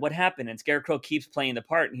Langstrom's like, what happened? And Scarecrow keeps playing the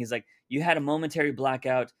part. And he's like, you had a momentary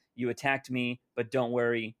blackout. You attacked me, but don't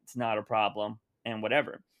worry. It's not a problem. And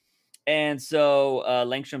whatever. And so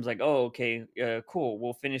Langstrom's like, oh, okay, cool.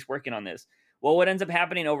 We'll finish working on this. Well, what ends up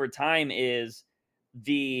happening over time is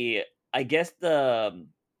I guess the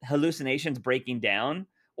hallucinations breaking down,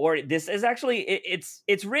 or this is actually,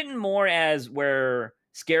 it's written more as where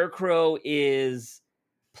Scarecrow is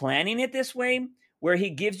planning it this way, where he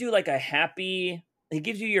gives you like he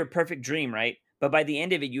gives you your perfect dream, right? But by the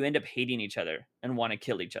end of it, you end up hating each other and want to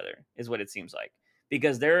kill each other, is what it seems like.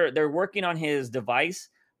 Because they're working on his device,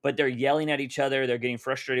 but they're yelling at each other. They're getting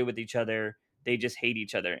frustrated with each other. They just hate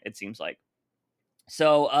each other, it seems like.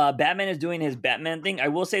 So Batman is doing his Batman thing. I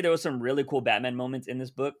will say there was some really cool Batman moments in this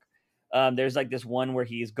book. There's like this one where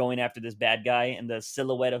he's going after this bad guy, and the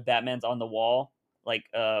silhouette of Batman's on the wall, like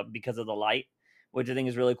because of the light, which I think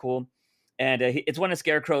is really cool. And it's one of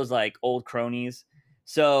Scarecrow's like old cronies.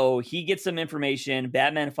 So he gets some information.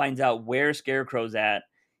 Batman finds out where Scarecrow's at.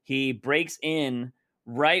 He breaks in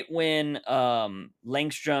right when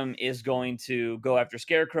Langstrom is going to go after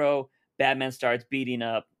Scarecrow. Batman starts beating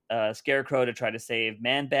up Scarecrow to try to save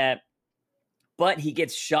Man-Bat, but he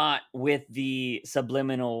gets shot with the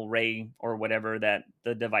subliminal ray or whatever that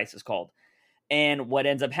the device is called. And what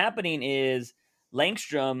ends up happening is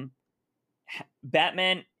Langstrom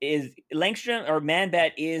or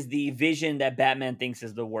Man-Bat is the vision that Batman thinks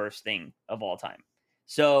is the worst thing of all time.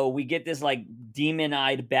 So we get this like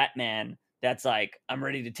demon-eyed Batman that's like, I'm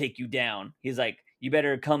ready to take you down. He's like, you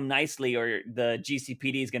better come nicely or the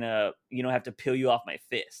GCPD is gonna, have to peel you off my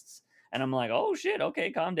fists. And I'm like, oh shit,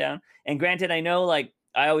 okay, calm down. And granted, I know like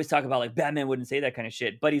I always talk about like Batman wouldn't say that kind of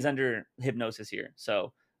shit, but he's under hypnosis here.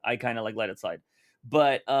 So I kind of like let it slide.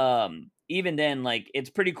 But even then, like it's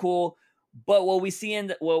pretty cool. But what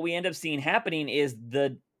we end up seeing happening is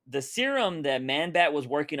the serum that Man-Bat was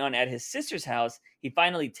working on at his sister's house, he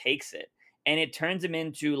finally takes it. And it turns him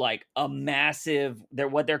into like a massive,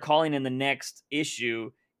 what they're calling in the next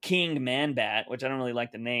issue, King Man-Bat, which I don't really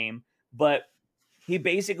like the name, but he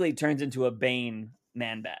basically turns into a Bane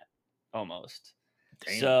Man-Bat almost.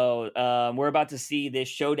 Damn. So we're about to see this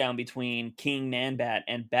showdown between King Man-Bat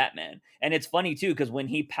and Batman. And it's funny too, because when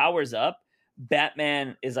he powers up,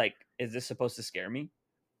 Batman is like, is this supposed to scare me?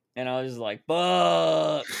 And I was like,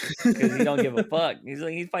 fuck, because he don't give a fuck. He's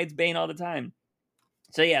like, he fights Bane all the time.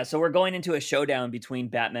 So yeah, so we're going into a showdown between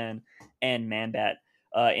Batman and Man-Bat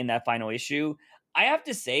in that final issue. I have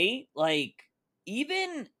to say, like,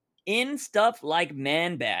 even in stuff like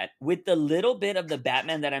Man-Bat, with the little bit of the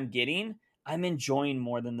Batman that I'm getting, I'm enjoying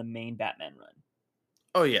more than the main Batman run.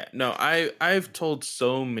 Oh yeah, no, I've told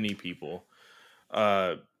so many people,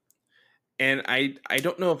 and I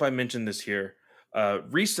don't know if I mentioned this here.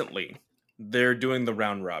 Recently, they're doing the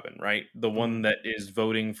round robin, right? The one that is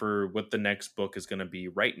voting for what the next book is going to be.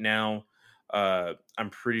 Right now, I'm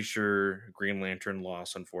pretty sure Green Lantern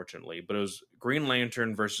lost, unfortunately, but it was Green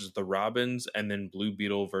Lantern versus the Robins, and then Blue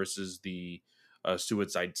Beetle versus the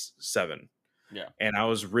Suicide 7. Yeah, and I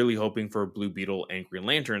was really hoping for Blue Beetle and Green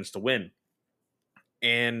Lanterns to win.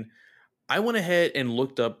 And I went ahead and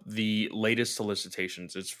looked up the latest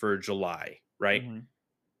solicitations. It's for July, right? Mm-hmm.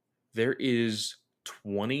 There is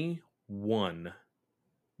 21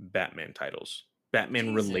 Batman titles,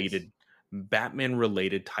 Batman related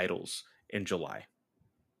titles in July.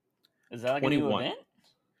 Is that like 21. A new event?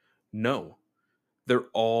 No, they're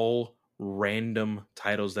all random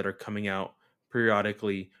titles that are coming out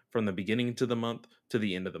periodically from the beginning to the month to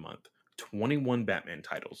the end of the month. 21 Batman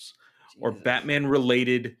titles. Jesus. Or Batman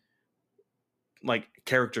related like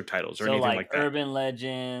character titles or anything like that. Urban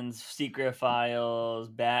Legends, Secret Files,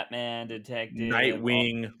 Batman, Detective,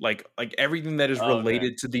 Nightwing, like everything that is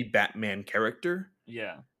related to the Batman character.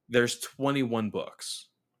 Yeah. There's 21 books.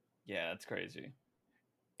 Yeah, that's crazy.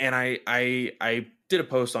 And I did a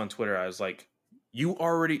post on Twitter. I was like, you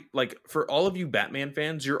already, like, for all of you Batman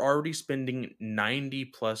fans, you're already spending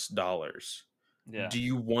 $90+. Yeah. Do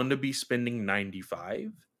you want to be spending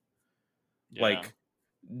 $95? Yeah. Like,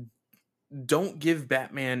 don't give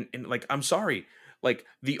Batman, and like, I'm sorry, like,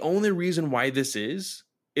 the only reason why this is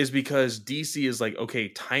because DC is like, okay,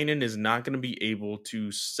 Tynan is not going to be able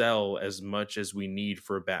to sell as much as we need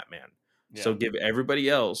for Batman. Yeah. So give everybody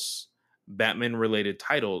else Batman related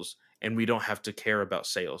titles, and we don't have to care about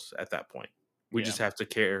sales at that point. We just have to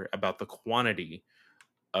care about the quantity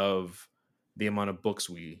of the amount of books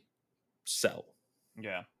we sell.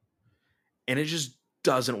 Yeah. And it just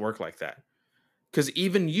doesn't work like that. Because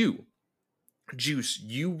even you, Juice,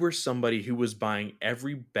 you were somebody who was buying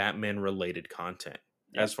every Batman related content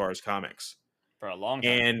as Yep, far as comics. for a long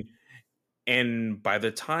time. And by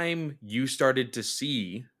the time you started to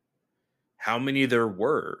see how many there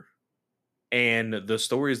were and the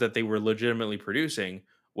stories that they were legitimately producing,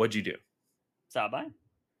 what'd you do? Stop by.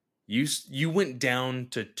 You went down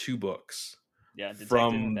to 2 books Yeah, Detective and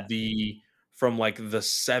from Batman. like the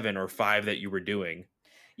 7 or 5 that you were doing,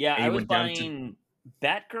 Yeah, and I you was went down to buying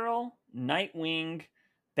Batgirl, Nightwing,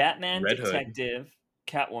 Batman Red Hood. Detective,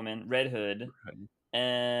 Catwoman, Red Hood,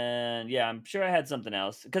 and yeah, I'm sure I had something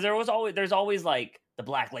else because there's always like the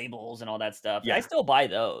black labels and all that stuff. I Yeah, still buy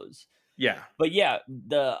those. yeah, But yeah,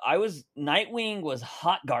 Nightwing was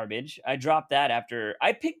hot garbage. I dropped that after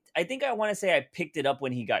I think I want to say I picked it up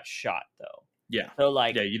when he got shot though. yeah, So yeah.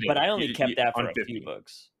 like, You but did I only kept that for on a few 50.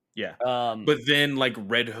 books. Yeah, Um but then like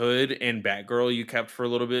Red Hood and Batgirl, you kept for a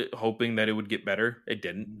little bit, hoping that it would get better. It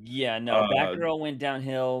didn't. yeah, no, Uh, Batgirl went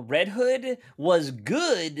downhill. Red Hood was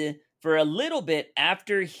good for a little bit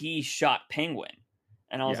after he shot Penguin.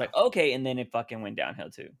 And I was yeah, like, okay, and then it fucking went downhill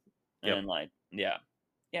too. yep. And like, yeah.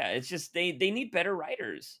 Yeah, it's just they need better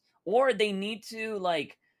writers. Or they need to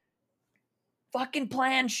like fucking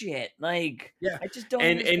plan shit. Like, Yeah. I just don't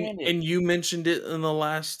And understand it. and you mentioned it in the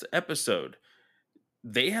last episode.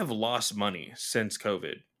 They have lost money since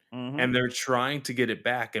COVID, Mhm. and they're trying to get it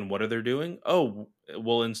back, and what are they doing? Oh,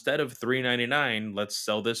 well, instead of 3.99, let's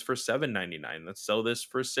sell this for 7.99. Let's sell this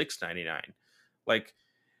for 6.99. Like,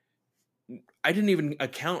 I didn't even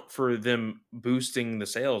account for them boosting the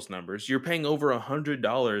sales numbers. You're paying over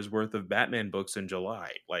 $100 worth of Batman books in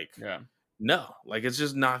July. Like, Yeah. no, like it's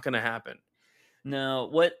just not going to happen. No,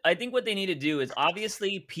 what they need to do is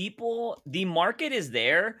obviously the market is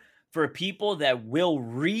there for people that will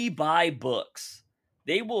rebuy books.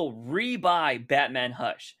 They will rebuy Batman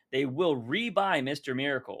Hush. They will rebuy Mr.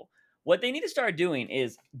 Miracle. What they need to start doing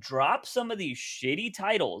is drop some of these shitty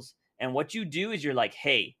titles. And what you do is you're like,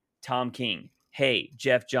 hey, Tom King. Hey,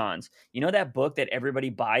 Jeff Johns. You know that book that everybody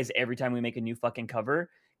buys every time we make a new fucking cover?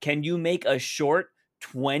 Can you make a short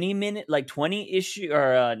 20-minute, like 20 issue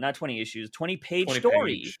or not 20 issues, 20-page 20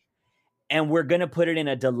 story, page. and we're going to put it in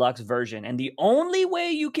a deluxe version. And the only way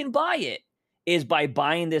you can buy it is by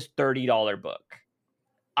buying this $30 book.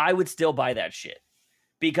 I would still buy that shit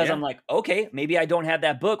because I'm Yeah. like, okay, maybe I don't have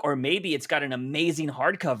that book, or maybe it's got an amazing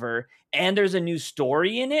hardcover and there's a new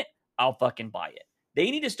story in it. I'll fucking buy it. They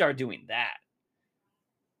need to start doing that.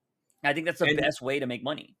 I think that's the And best way to make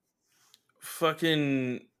money.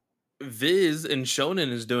 fucking Viz and Shonen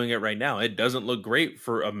is doing it right now. It doesn't look great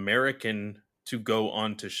for American to go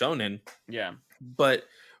on to Shonen, Yeah. but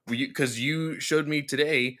because you showed me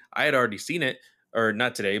today, I had already seen it, or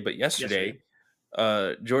not today, but Yesterday.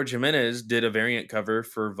 yesterday. George Jimenez did a variant cover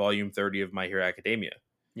for Volume 30 of My Hero Academia.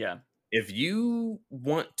 Yeah. If you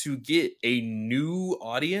want to get a new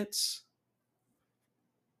audience,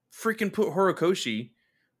 freaking put Horikoshi,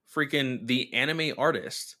 freaking the anime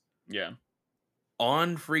artist, Yeah.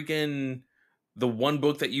 on freaking the one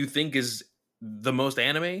book that you think is the most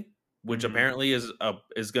anime, which Mhm. apparently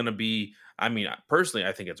is going to be. I mean, personally,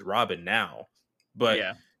 I think it's Robin now, but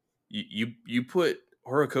Yeah. you put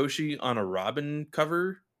Horikoshi on a Robin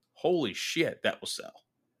cover, holy shit, that will sell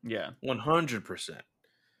Yeah. 100%.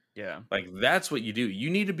 Yeah. Like that's what you do. You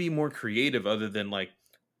need to be more creative, other than like,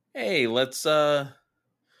 hey, let's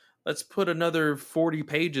put another 40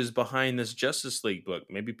 pages behind this Justice League book.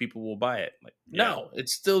 Maybe people will buy it. Like, Yeah. no,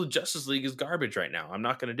 it's still Justice League is garbage right now. I'm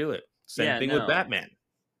not going to do it. Same Yeah, thing with no. Batman.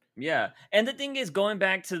 Yeah. And the thing is, going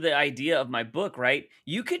back to the idea of my book, right?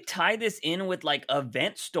 You could tie this in with like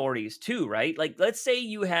event stories too, right? Like, let's say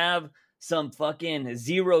you have some fucking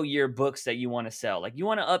 0 year books that you want to sell. Like, you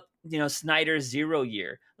want to up, Snyder's 0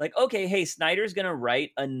 year. Like, okay, hey, Snyder's going to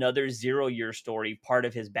write another 0 year story, part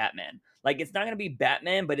of his Batman. Like, it's not going to be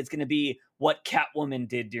Batman, but it's going to be what Catwoman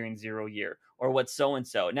did during 0 year or what so and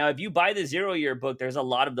so. Now, if you buy the 0 year book, there's a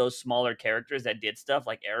lot of those smaller characters that did stuff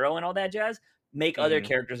like Arrow and all that jazz. Make other Hmm.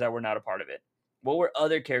 characters that were not a part of it. What were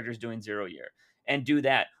other characters doing 0 year? And do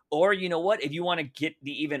that. Or you know what? If you want to get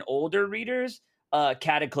the even older readers,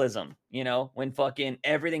 Cataclysm, when fucking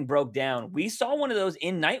everything broke down. We saw one of those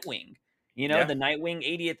in Nightwing, Yeah. the Nightwing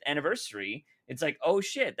 80th anniversary. It's like, oh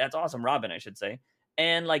shit, that's awesome. Robin, I should say.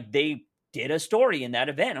 And like they did a story in that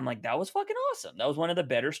event. I'm like, that was fucking awesome. That was one of the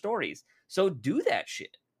better stories. So do that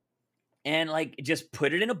shit and like just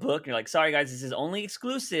put it in a book. You're like, sorry guys, this is only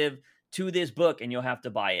exclusive to this book, and you'll have to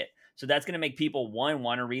buy it. So that's gonna make people one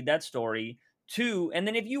want to read that story. Two, and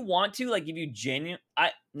then if you want to, like, if you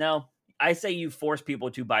I say you force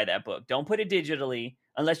people to buy that book. Don't put it digitally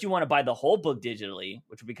unless you want to buy the whole book digitally,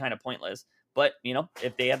 which would be kind of pointless. But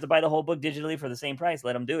if they have to buy the whole book digitally for the same price,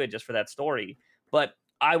 let them do it just for that story. But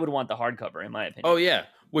I would want the hardcover, in my Oh opinion. yeah,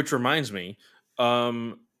 which reminds me,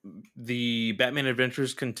 um, the Batman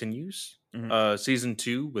Adventures continues. Mhm. Season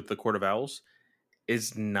 2 with the Court of Owls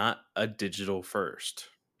is not a digital first.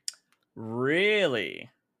 Really?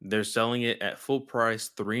 They're selling it at full price,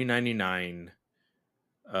 $3.99.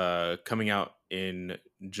 Coming out in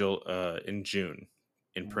June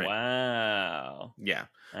in print. Wow. Yeah,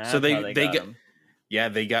 so That's how they they they got get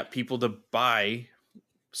them. they got people to buy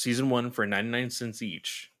season 1 for 99 cents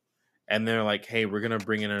each, and they're like, hey, we're gonna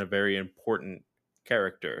bring in a very important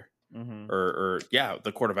character, Hmm. or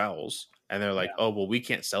the Court of Owls, and they're like, Yeah. oh well, we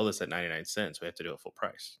can't sell this at 99 cents, we have to do it full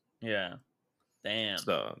price. Yeah. Damn.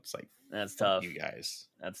 So it's like, That's fuck tough. you guys.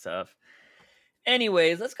 That's tough.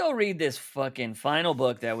 Anyways, let's go read this fucking final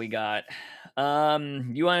book that we got.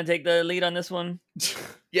 You want to take the lead on this one?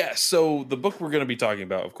 Yeah, so the book we're going to be talking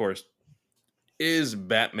about, of course, is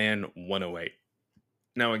Batman 108.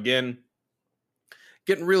 Now again,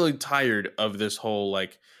 getting really tired of this whole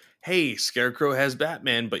like, hey, Scarecrow has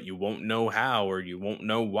Batman, but you won't know how or you won't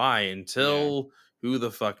know why until who the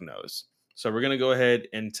fuck knows. So we're going to go ahead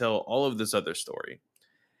and tell all of this other story.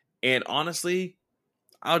 And honestly,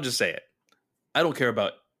 I'll just say it. I don't care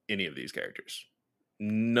about any of these characters.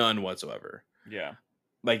 None whatsoever. Yeah.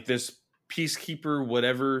 Like this Peacekeeper,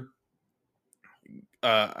 whatever.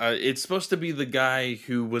 It's supposed to be the guy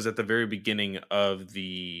who was at the very beginning of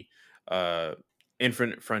the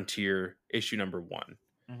Infinite Frontier issue number 1.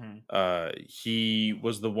 He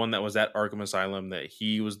was the one that was at Arkham Asylum. That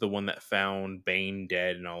he was the one that found Bane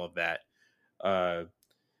dead and all of that.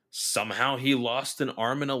 Somehow he lost an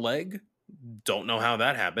arm and a leg. Don't know how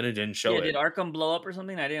that happened. It didn't show Yeah, it. did Arkham blow up or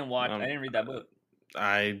something? I didn't watch. I didn't read that book.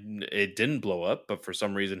 It didn't blow up, but for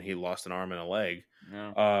some reason he lost an arm and a leg.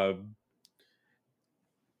 No.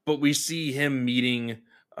 But we see him meeting.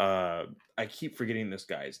 I keep forgetting this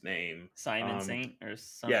guy's name. Simon Saint or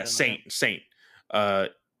something. Yeah, Saint.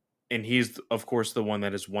 And he's of course the one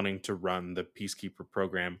that is wanting to run the Peacekeeper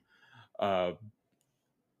program.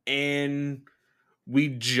 And we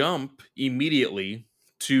jump immediately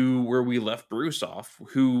to where we left Bruce off,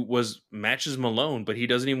 who was Matches Malone, but he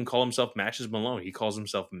doesn't even call himself Matches Malone. He calls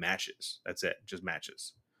himself Matches. That's it, just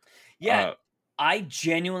Matches. Yeah, I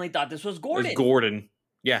genuinely thought this was Gordon. It's Gordon.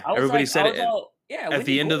 Yeah, everybody said it. At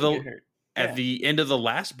the end of the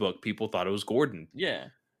last book, people thought it was Gordon. Yeah,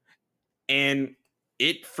 and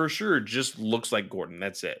it for sure just looks like Gordon.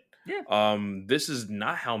 That's it. Yeah. This is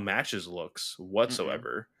not how Matches looks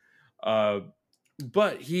whatsoever.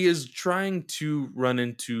 But he is trying to run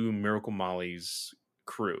into Miracle Molly's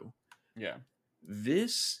crew. Yeah.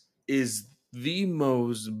 This is the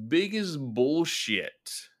most biggest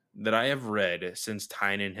bullshit that I have read since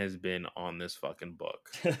Tynion has been on this fucking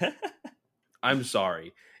book. I'm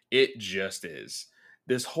sorry. It just is.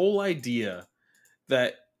 This whole idea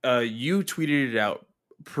that you tweeted it out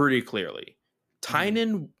pretty clearly.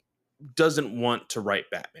 Tynion doesn't want to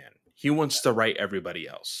write Batman. He wants to write everybody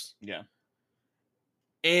else. Yeah.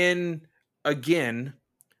 And again,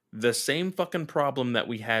 the same fucking problem that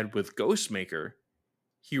we had with Ghostmaker,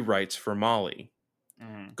 he writes for Molly.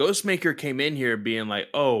 Ghostmaker came in here being like,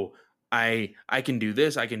 "Oh, I can do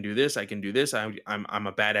this, I can do this, I can do this. I'm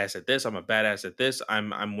a badass at this. I'm a badass at this. I'm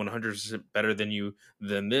 100% better than you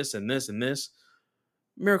than this and this and this."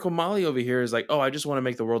 Miracle Molly over here is like, "Oh, I just want to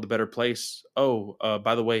make the world a better place. Oh,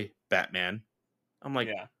 by the way, Batman." I'm like,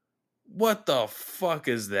 "What the fuck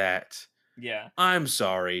is that?" Yeah. I'm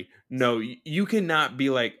sorry. No, you cannot be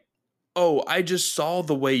like, "Oh, I just saw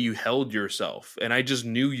the way you held yourself and I just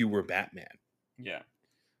knew you were Batman." Yeah.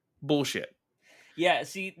 Bullshit. Yeah,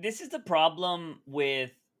 see, this is the problem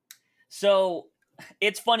with... So,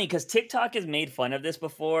 it's funny because TikTok has made fun of this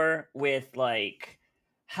before with, like,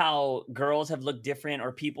 how girls have looked different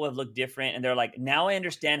or people have looked different, and they're like, now I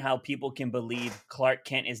understand how people can believe Clark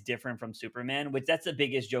Kent is different from Superman, which that's the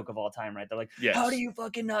biggest joke of all time, right? They're like, how do you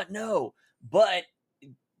fucking not know? But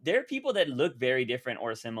there are people that look very different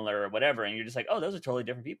or similar or whatever, and you're just like, oh, those are totally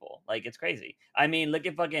different people. Like, it's crazy. I mean, look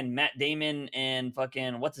at fucking Matt Damon and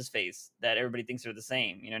fucking what's his face that everybody thinks are the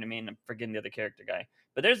same. You know what I mean? I'm forgetting the other character guy,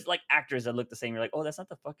 but there's like actors that look the same. You're like, oh, that's not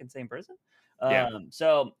the fucking same person.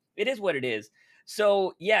 So it is what it is.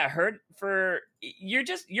 So yeah,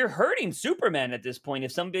 you're hurting Superman at this point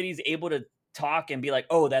if somebody's able to talk and be like,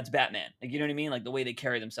 oh, that's Batman. Like, you know what I mean? Like the way they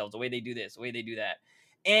carry themselves, the way they do this, the way they do that.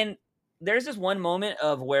 And there's this one moment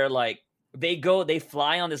of where like they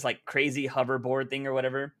fly on this like crazy hoverboard thing or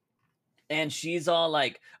whatever. And she's all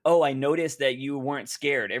like, oh, I noticed that you weren't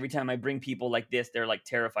scared. Every time I bring people like this, they're like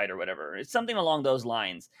terrified or whatever. It's something along those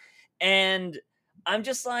lines. And I'm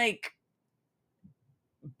just like,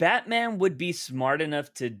 Batman would be smart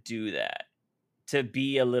enough to do that, to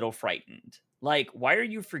be a little frightened. Like, why are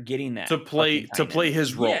you forgetting that? Fucking to Tynan? play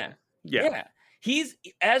his Yeah, role. Yeah. yeah. He's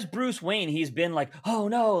as Bruce Wayne. He's been like, oh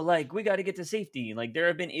no, like we got to get to safety. Like there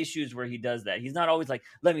have been issues where he does that. He's not always like,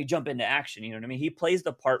 let me jump into action. You know what I mean? He plays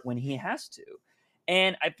the part when he has to,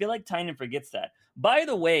 and I feel like Tynan forgets that. By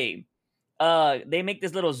the way, they make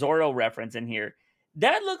this little Zorro reference in here.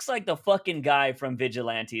 That looks like the fucking guy from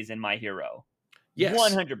Vigilantes in My Hero. Yes.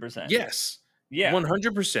 100%. Yes. Yeah.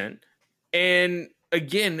 100%. And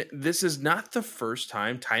again, this is not the first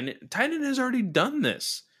time Tynan has already done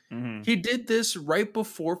this. Mm-hmm. He did this right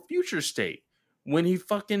before Future State when he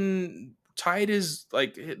fucking tied his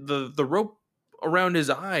like the rope around his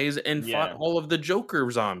eyes and fought Yeah. all of the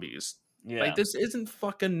Joker zombies. Yeah. Like this isn't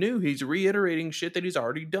fucking new. He's reiterating shit that he's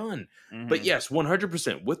already done. But Mm-hmm. yes,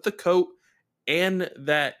 100% with the coat and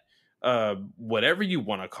that whatever you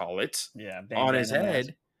want to call it Yeah. on his Bandana mask.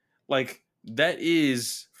 head, like that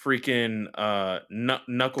is freaking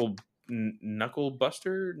Knuckle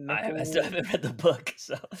Buster. I still haven't read the book,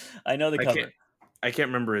 so I know the cover. I can't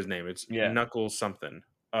remember his name. It's Yeah. Knuckle something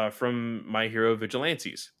from My Hero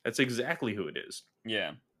Vigilantes. That's exactly who it is.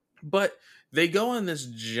 Yeah. But they go on this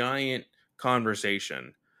giant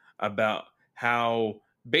conversation about how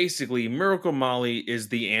basically Miracle Molly is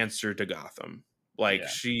the answer to Gotham. Like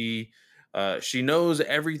she knows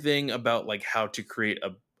everything about like how to create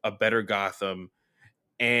a better Gotham,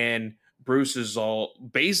 and Bruce is all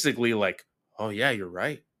basically like, oh yeah, you're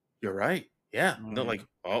right. You're right. Yeah. No, like,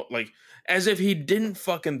 oh, like as if he didn't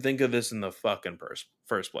fucking think of this in the fucking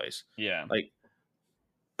first place. Yeah. Like,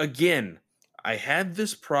 again, I had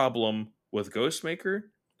this problem with Ghostmaker.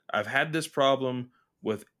 I've had this problem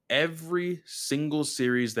with every single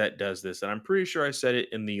series that does this. And I'm pretty sure I said it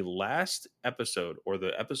in the last episode or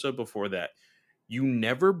the episode before that. You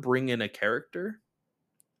never bring in a character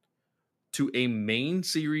to a main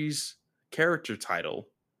series character title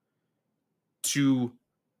to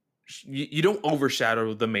you don't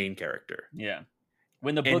overshadow the main character. Yeah.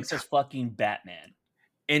 When the book says fucking Batman.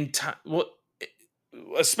 And well,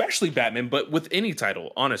 especially Batman, but with any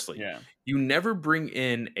title, honestly. Yeah. You never bring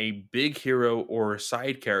in a big hero or a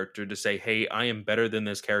side character to say, hey, I am better than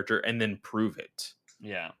this character, and then prove it.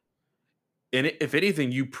 Yeah. And if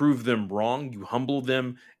anything, you prove them wrong, you humble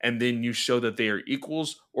them, and then you show that they are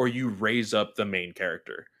equals, or you raise up the main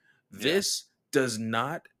character. Yeah. This does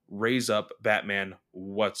not raise up Batman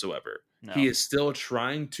whatsoever. No. He is still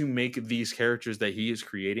trying to make these characters that he is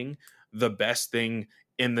creating the best thing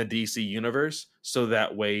in the DC universe, so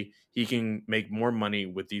that way he can make more money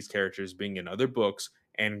with these characters being in other books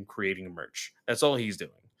and creating merch. That's all he's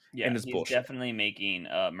doing. Yeah, and it's he's bullshit. definitely making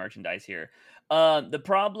merchandise here. The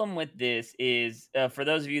problem with this is, for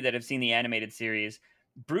those of you that have seen the animated series,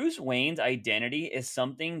 Bruce Wayne's identity is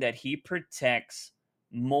something that he protects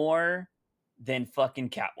more than fucking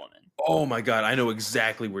Catwoman. Oh my god, I know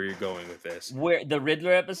exactly where you're going with this. Where the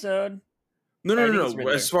Riddler episode? No.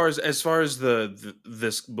 As far as the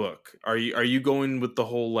this book, are you going with the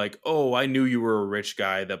whole like, oh, I knew you were a rich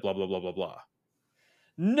guy that blah blah blah blah blah?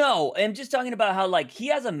 No, I'm just talking about how like he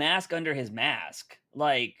has a mask under his mask.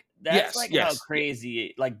 Like that's how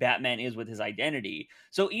crazy like Batman is with his identity.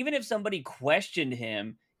 So even if somebody questioned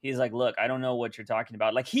him, he's like, look, I don't know what you're talking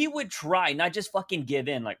about. Like he would try, not just fucking give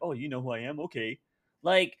in. Like, oh, you know who I am? Okay.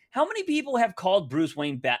 Like, how many people have called Bruce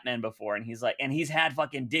Wayne Batman before? And he's like, and he's had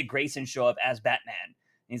fucking Dick Grayson show up as Batman. And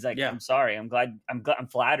he's like, I'm sorry, I'm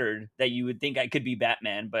flattered that you would think I could be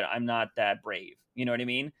Batman, but I'm not that brave. You know what I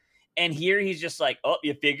mean? And here he's just like, oh,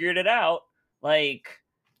 you figured it out. Like,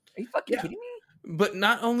 are you fucking kidding me? But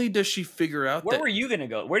not only does she figure out where were you gonna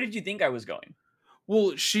go? Where did you think I was going?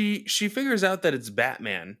 Well, she figures out that it's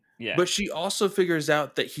Batman. Yeah. But she also figures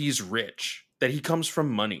out that he's rich, that he comes from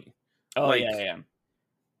money. Oh, like, yeah.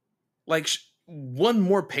 Like one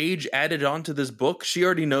more page added onto this book, she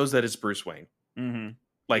already knows that it's Bruce Wayne. Mm-hmm.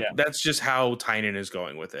 Like that's just how Tynan is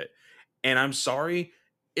going with it. And I'm sorry,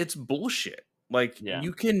 it's bullshit. Like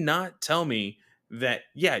you cannot tell me that,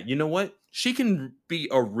 yeah, you know what? She can be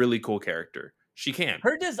a really cool character. She can.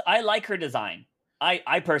 I like her design.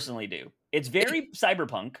 I personally do. It's very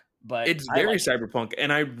cyberpunk, but it's very cyberpunk,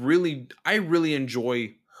 and I really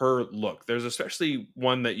enjoy her look. There's especially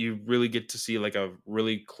one that you really get to see like a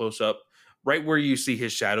really close up, right where you see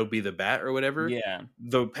his shadow be the bat or whatever. Yeah.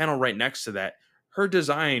 The panel right next to that, her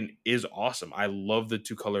design is awesome. I love the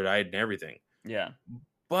 2-color dyed and everything. Yeah.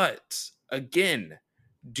 But again,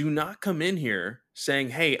 do not come in here saying,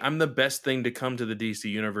 hey, I'm the best thing to come to the DC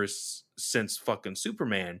universe since fucking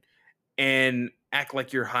Superman, and act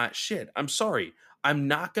like you're hot shit. I'm sorry. I'm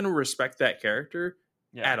not going to respect that character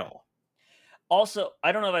at all. Also,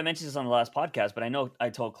 I don't know if I mentioned this on the last podcast, but I know I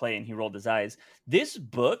told Clay and he rolled his eyes. This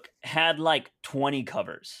book had like 20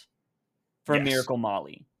 covers for Yes. Miracle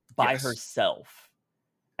Molly by Yes. herself.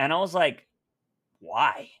 And I was like,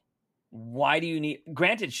 why? Why do you need,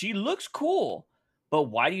 granted, she looks cool, but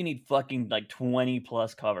why do you need fucking like 20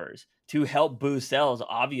 plus covers to help boost sales,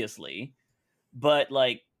 obviously? But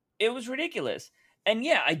like, it was ridiculous. And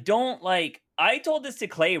yeah, I don't like, I told this to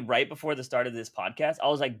Clay right before the start of this podcast. I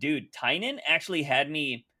was like, dude, Tynan actually had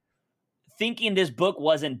me thinking this book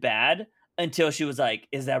wasn't bad until she was like,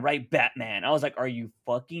 is that right, Batman? I was like, are you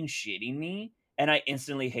fucking shitting me? And I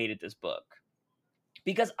instantly hated this book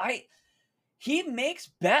because he makes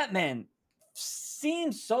Batman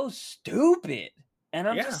seem so stupid. And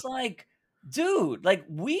I'm Yeah. just like, dude, like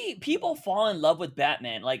people fall in love with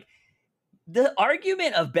Batman. Like the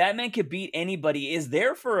argument of Batman could beat anybody is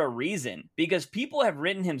there for a reason because people have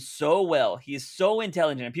written him so well. He's so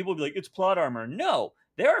intelligent, and people will be like, it's plot armor. No,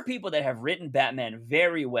 there are people that have written Batman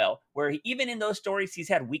very well, where even in those stories, he's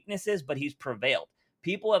had weaknesses, but he's prevailed.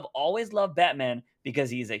 People have always loved Batman because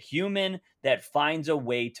he's a human that finds a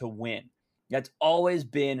way to win. That's always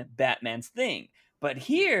been Batman's thing. But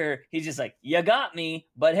here, he's just like, you got me,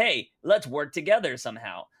 but hey, let's work together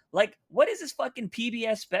somehow. Like, what is this fucking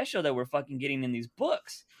PBS special that we're fucking getting in these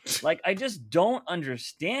books? Like, I just don't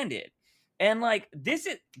understand it. And like, this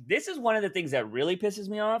is one of the things that really pisses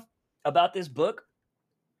me off about this book.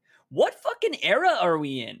 What fucking era are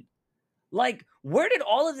we in? Like, where did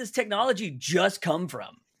all of this technology just come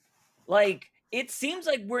from? Like, it seems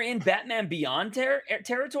like we're in Batman Beyond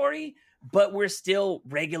territory, but we're still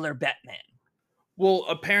regular Batman. Well,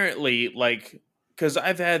 apparently, like, because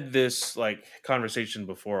I've had this like conversation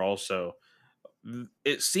before also.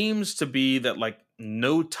 It seems to be that like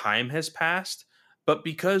no time has passed, but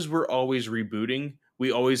because we're always rebooting,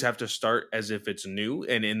 we always have to start as if it's new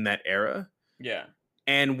and in that era. Yeah.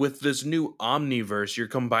 And with this new omniverse, you're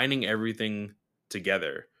combining everything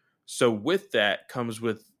together. So with that comes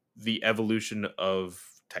with the evolution of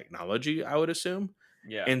technology, I would assume.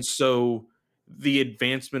 Yeah. And so the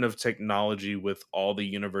advancement of technology with all the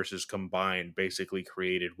universes combined basically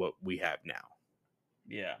created what we have now.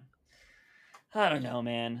 Yeah. I don't know,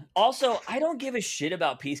 man. Also, I don't give a shit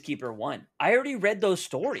about Peacekeeper 1. I already read those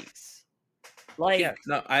stories. Like, Yeah,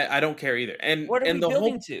 no, I don't care either. what are we And the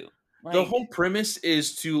building whole to? the Like, whole premise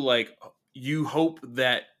is to like you hope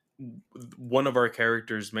that one of our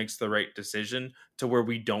characters makes the right decision to where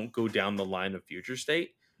we don't go down the line of future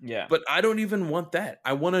state. yeah. But I don't even want that.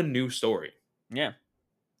 I want a new story. Yeah.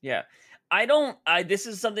 Yeah. This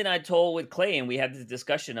is something I told with Clay, and we had this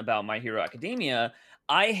discussion about My Hero Academia.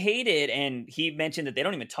 I hate it, and he mentioned that they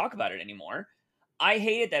don't even talk about it anymore. I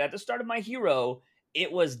hated that at the start of My Hero,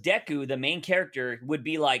 it was Deku, the main character, would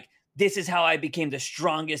be like, this is how I became the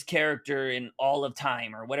strongest character in all of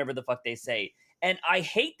time, or whatever the fuck they say. And I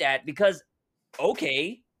hate that because,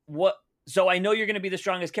 okay, what? So I know you're going to be the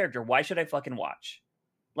strongest character. Why should I fucking watch?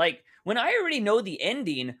 Like, when I already know the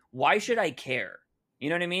ending, why should I care? You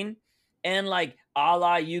know what I mean? And like, a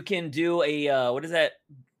la, you can do a, what is that?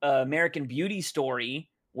 American Beauty story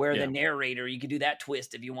where the Yeah. narrator, you can do that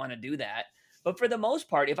twist if you want to do that. But for the most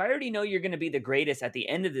part, if I already know you're going to be the greatest at the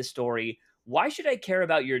end of this story, why should I care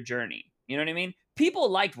about your journey? You know what I mean? People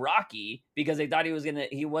liked Rocky because they thought he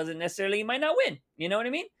wasn't necessarily, he might not win. You know what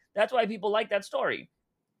I mean? That's why people like that story.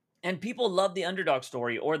 And people love the underdog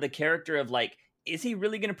story or the character of like, is he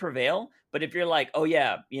really going to prevail? But if you're like, oh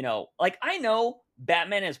yeah, you know, like I know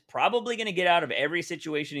Batman is probably going to get out of every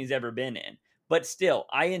situation he's ever been in, but still,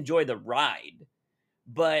 I enjoy the ride.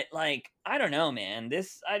 But like, I don't know, man.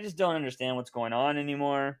 I just don't understand what's going on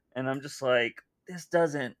anymore. And I'm just like, this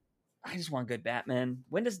doesn't, I just want good Batman.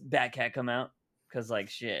 When does Batcat come out? Because like,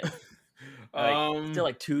 shit. Like, still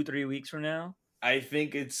like 2-3 weeks from now? I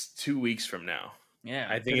think it's 2 weeks from now. Yeah.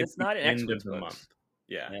 I think It's it's the not in end X-Men's of the books. month.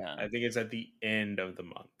 Yeah. Yeah. I think it's at the end of the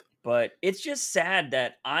month. But it's just sad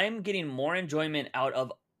that I'm getting more enjoyment out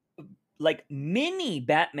of like mini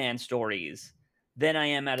Batman stories than I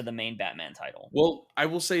am out of the main Batman title. Well, I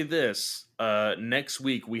will say this. Next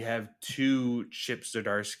week we have 2 Chip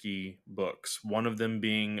Zdarsky books. One of them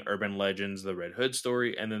being Urban Legends, the Red Hood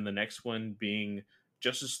story, and then the next one being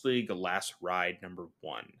Justice League Last Ride #1.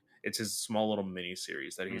 It's his small little mini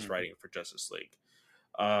series that he's writing for Justice League.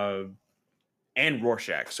 And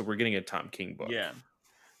Rorschach. So we're getting a Tom King book. Yeah.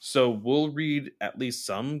 So we'll read at least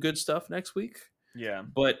some good stuff next week. Yeah.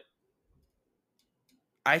 But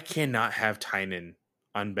I cannot have Tynan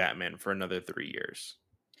on Batman for another 3 years.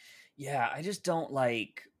 Yeah, I just don't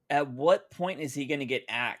like. At what point is he going to get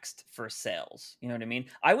axed for sales? You know what I mean?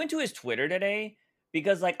 I went to his Twitter today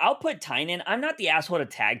because like I'll put Tynan. I'm not the asshole to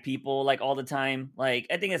tag people like all the time. Like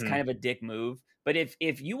I think it's Mhm. kind of a dick move. But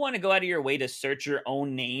if you want to go out of your way to search your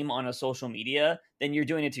own name on a social media, then you're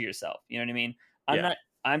doing it to yourself. You know what I mean? I'm Yeah. not.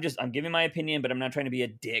 I'm giving my opinion, but I'm not trying to be a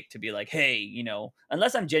dick to be like, hey,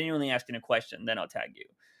 unless I'm genuinely asking a question, then I'll tag you.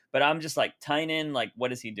 But I'm just like Tynan, like,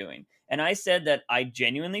 what is he doing? And I said that I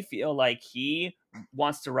genuinely feel like he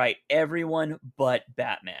wants to write everyone but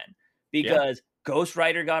Batman Yeah. because Ghost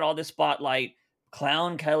Rider got all the spotlight.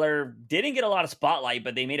 Clown Keller didn't get a lot of spotlight,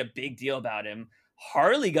 but they made a big deal about him.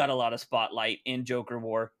 Harley got a lot of spotlight in Joker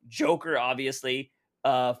War. Joker, obviously,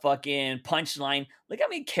 fucking Punchline. Look how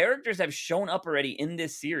many characters have shown up already in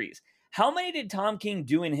this series. How many did Tom King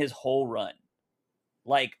do in his whole run?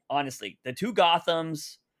 Like, honestly, the two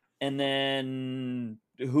Gothams, and then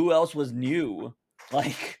who else was new?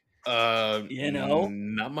 Like, you know?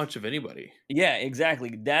 Not much of anybody. Yeah,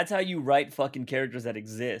 exactly. That's how you write fucking characters that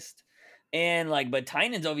exist. And like, but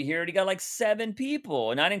Tynan's over here already got like 7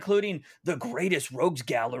 people, not including the greatest rogues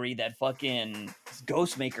gallery that fucking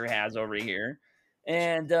Ghostmaker has over here.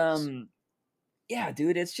 And yeah,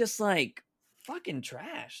 dude, it's just like fucking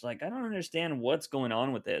trash. Like, I don't understand what's going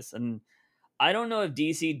on with this. And I don't know if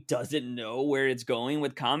DC doesn't know where it's going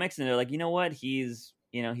with comics, and they're like, you know what? He's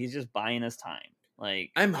just buying us time.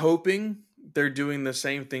 Like, I'm hoping they're doing the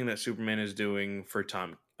same thing that Superman is doing for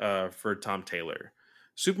Tom Taylor.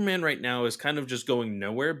 Superman right now is kind of just going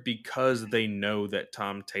nowhere because they know that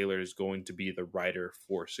Tom Taylor is going to be the writer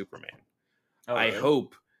for Superman. oh I really?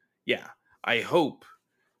 hope, yeah, I hope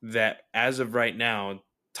that as of right now,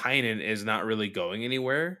 Tynan is not really going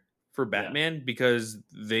anywhere for Yeah. Batman because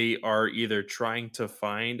they are either trying to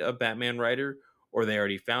find a Batman writer or they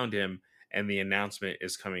already found him and the announcement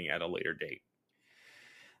is coming at a later date.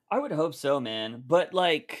 I would hope so, man. But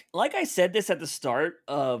like I said this at the start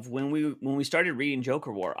of when we started reading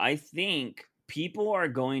Joker War, I think people are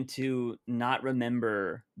going to not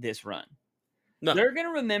remember this run. No, They're going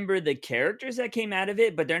to remember the characters that came out of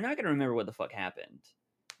it, but they're not going to remember what the fuck happened.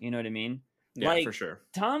 You know what I mean? yeah, for Like sure.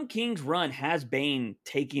 Tom King's run has Bane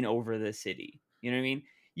taking over the city. You know what I mean?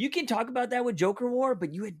 You can talk about that with Joker War,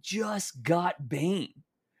 but you had just got Bane.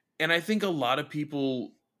 And I think a lot of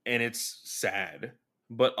people, and it's sad,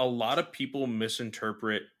 but a lot of people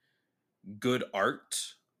misinterpret good art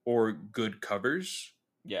or good covers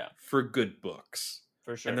Yeah, for good books.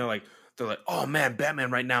 for And sure. they're like, oh man,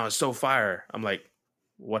 Batman right now is so fire. I'm like,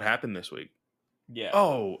 what happened this week? Yeah.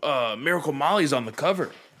 Oh, Miracle Molly's on the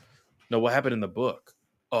cover. No, what happened in the book?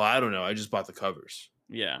 Oh, I don't know. I just bought the covers.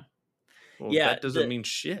 Yeah. Well, Yeah, that doesn't mean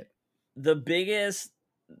shit. the biggest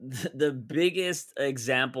the biggest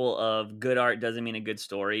example of good art doesn't mean a good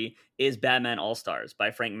story is Batman All Stars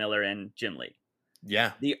by Frank Miller and Jim Lee.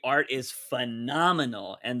 Yeah, The art is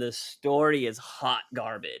phenomenal and the story is hot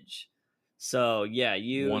garbage. So yeah,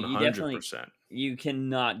 you definitely 100%. you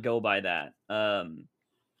cannot go by that.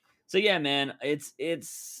 So yeah, man,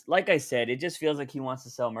 it's like I said, it just feels like he wants to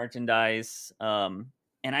sell merchandise.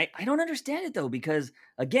 And I don't understand it though, because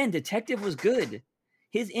again, Detective was good.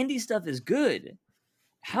 His indie stuff is good.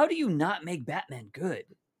 How do you not make Batman good?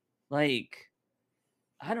 Like,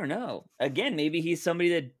 I don't know. Again, maybe he's somebody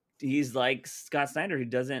that he's like Scott Snyder who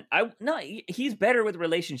doesn't he's better with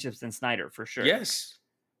relationships than Snyder for sure. Yes,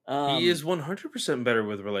 he Um is 100% better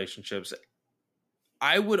with relationships.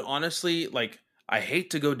 I would honestly like. I hate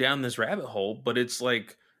to go down this rabbit hole, but it's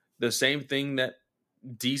like the same thing that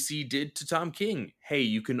DC did to Tom King. Hey,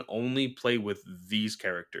 you can only play with these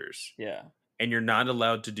characters, yeah. and you're not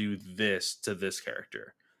allowed to do this to this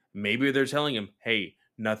character. Maybe they're telling him, hey,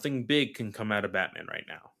 nothing big can come out of Batman right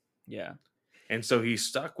now. Yeah. And so he's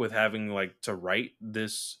stuck with having like to write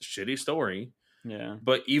this shitty story. Yeah.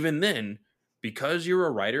 But even then, because you're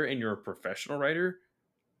a writer and you're a professional writer,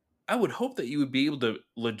 I would hope that you would be able to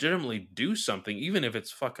legitimately do something, even if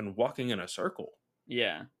it's fucking walking in a circle.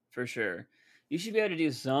 Yeah, for sure. You should be able to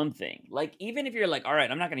do something. Like, even if you're like, all right,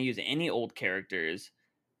 I'm not going to use any old characters,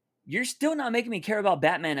 you're still not making me care about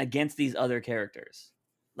Batman against these other characters.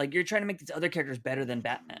 Like, you're trying to make these other characters better than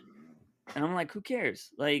Batman. And I'm like, who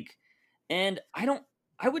cares? Like, and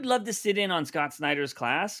I would love to sit in on Scott Snyder's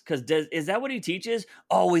class because is that what he teaches?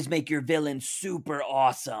 Always make your villain super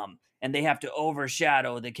awesome and they have to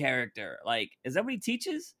overshadow the character. Like, is that what he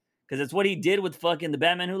teaches? Because it's what he did with fucking the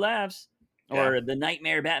Batman Who Laughs Yeah. or the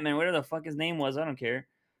Nightmare Batman, whatever the fuck his name was. I don't care.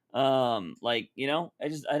 Like,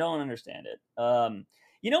 I don't understand it.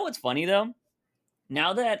 You know what's funny though?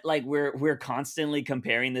 Now that like we're constantly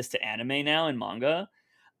comparing this to anime now and manga,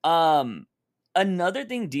 um, another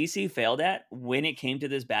thing DC failed at when it came to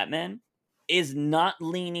this Batman is not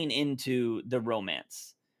leaning into the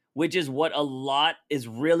romance, which is what a lot is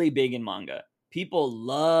really big in manga. people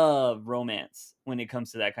love romance when it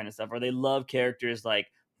comes to that kind of stuff, or they love characters like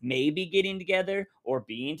maybe getting together or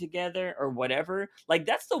being together or whatever. Like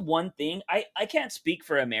that's the one thing I can't speak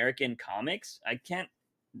for American comics. I can't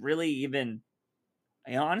really even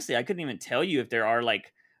honestly, I couldn't even tell you if there are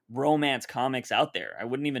like romance comics out there. I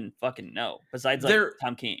wouldn't even fucking know. Besides like There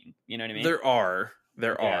Tom King, you know what I mean? there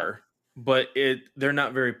Yeah. are, but they're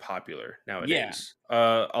not very popular Yeah. nowadays.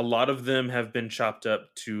 A lot of them have been chopped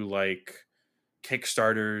up to like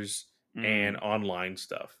Kickstarters and Mm, online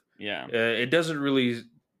stuff. yeah. It doesn't really,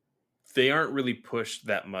 they aren't really pushed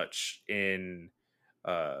that much in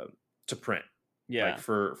uh to print, like Yeah.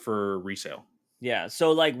 for resale. Yeah.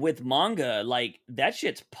 So like with manga, like that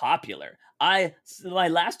shit's popular. My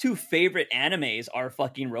last two favorite animes are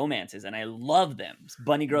fucking romances and I love them.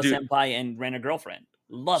 Bunny Girl Dude, Senpai and Rent a Girlfriend.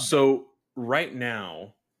 Love them. so right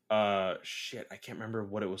now, shit, I can't remember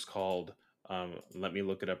what it was called. Let me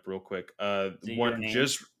look it up real quick. Is it Your Name?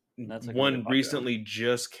 That's like a really One popular one. recently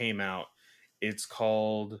just came out. It's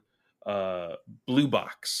called Blue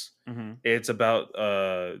Box. Mhm. It's about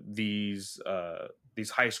these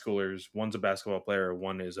high schoolers. One's a basketball player,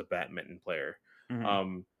 one is a badminton player. Mhm.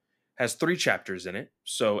 Um, has 3 chapters in it.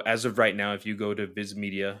 So as of right now, if you go to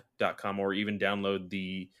vismedia.com or even download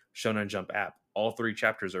the Shonen Jump app, all 3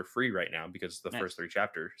 chapters are free right now because it's the first Nice. 3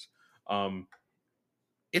 chapters. Um,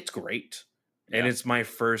 it's great, and Yeah. it's my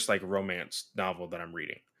first like romance novel that I'm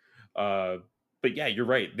reading. Uh, but yeah, you're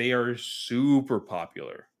right; they are super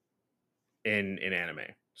popular in anime.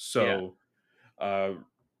 Yeah. So uh,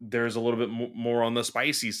 there's a little bit more on the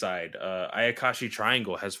spicy side. Ayakashi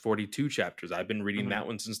Triangle has 42 chapters. I've been reading Mhm. that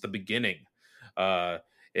one since the beginning. Uh,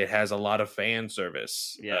 it has a lot of fan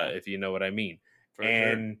service, Yeah. if you know what I mean. For sure.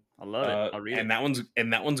 And I love it. I'll read it. that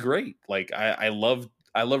one's great. Like I love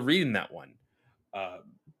reading that one. Uh,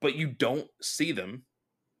 but you don't see them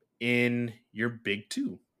in your big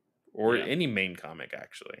two or Yeah. any main comic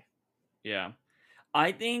actually. Yeah.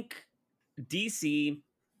 I think DC,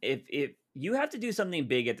 if you have to do something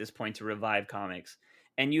big at this point to revive comics,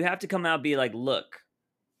 and you have to come out and be like, look,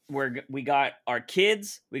 we got our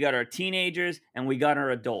kids, we got our teenagers, and we got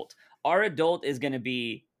our adult. Our adult is going to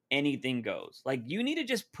be anything goes. Like you need to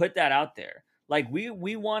just put that out there. Like we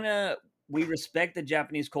respect the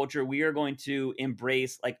Japanese culture. We are going to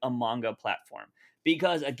embrace like a manga platform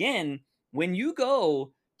because again, when you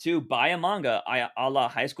go to buy a manga, a la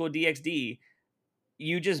High School DxD,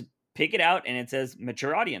 you just pick it out and it says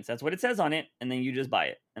mature audience. That's what it says on it, and then you just buy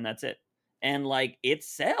it, and that's it. And like it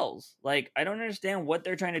sells. Like I don't understand what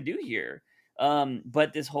they're trying to do here.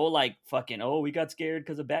 But this whole like fucking we got scared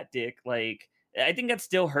because of Bat Dick. Like I think that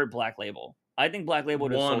still hurt Black Label. I think Black Label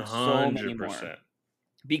would have sold so many more 100%.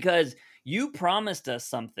 because you promised us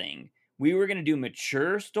something. We were going to do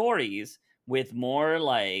mature stories with more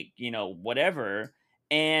like, whatever.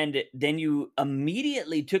 And then you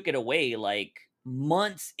immediately took it away like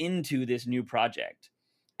months into this new project.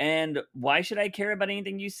 And why should I care about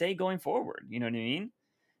anything you say going forward? You know what I mean?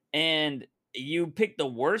 And you pick the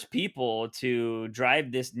worst people to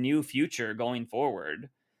drive this new future going forward.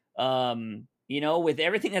 With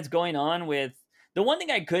everything that's going on with the one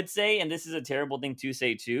thing I could say, and this is a terrible thing to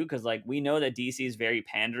say too, because like we know that DC is very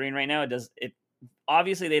pandering right now. It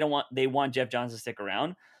obviously they want Jeff Johns to stick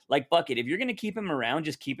around. Like Bucket, if you're gonna keep him around,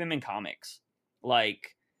 just keep him in comics.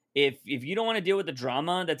 Like if you don't want to deal with the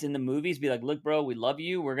drama that's in the movies, be like, look, bro, we love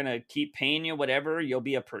you. We're gonna keep paying you whatever. You'll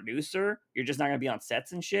be a producer. You're just not gonna be on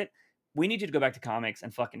sets and shit. We need you to go back to comics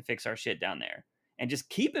and fucking fix our shit down there. And just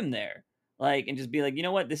keep him there. Like, and just be like, you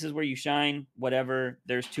know what? This is where you shine. Whatever.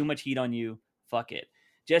 There's too much heat on you. Fuck it.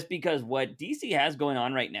 Just because what DC has going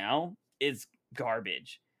on right now is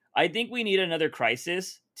garbage. I think we need another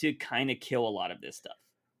crisis to kind of kill a lot of this stuff.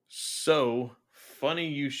 So funny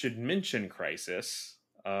you should mention Crisis.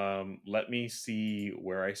 Let me see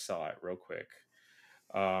where I saw it real quick.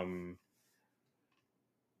 Um,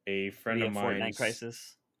 a Do we friend of have Fortnite mine's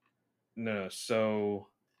crisis? no. So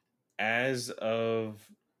as of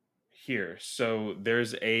here, so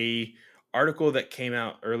there's a article that came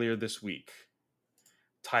out earlier this week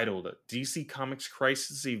titled DC Comics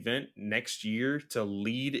Crisis Event Next Year to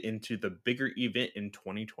Lead into the Bigger Event in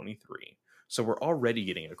 2023. So we're already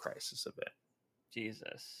getting a crisis event.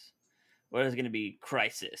 Jesus. What is going to be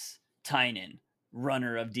crisis? Tynan,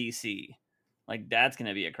 runner of DC. Like that's going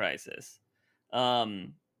to be a crisis.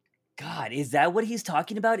 Um God, is that what he's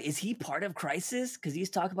talking about? Is he part of Crisis? Because he's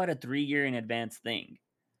talking about a 3 year in advance thing.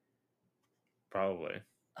 Probably.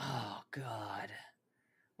 Oh God,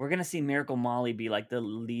 we're gonna see Miracle Molly be like the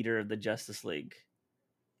leader of the Justice League.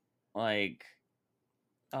 Like,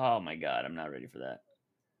 oh my God, I'm not ready for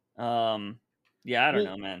that. Yeah, I don't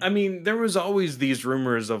Well, know, man. I mean, there was always these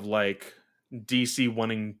rumors of like DC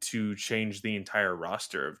wanting to change the entire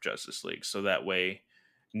roster of Justice League so that way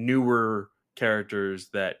newer characters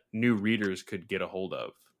that new readers could get a hold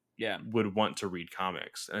of Yeah, would want to read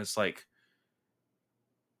comics. And it's like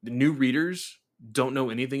the new readers don't know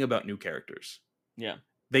anything about new characters. yeah,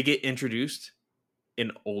 They get introduced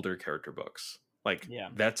in older character books. Like yeah,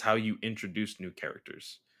 that's how you introduce new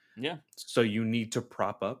characters. yeah, So you need to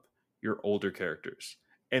prop up your older characters.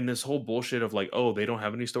 And this whole bullshit of like, oh, they don't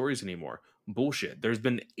have any stories anymore. Bullshit. There's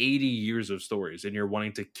been 80 years of stories and you're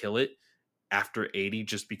wanting to kill it after 80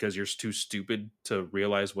 just because you're too stupid to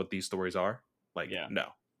realize what these stories are. Like, yeah. no.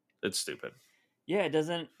 It's stupid. Yeah, it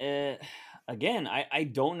doesn't. Again, I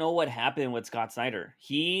don't know what happened with Scott Snyder.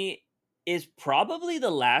 He is probably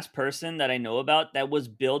the last person that I know about that was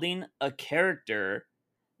building a character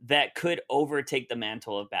that could overtake the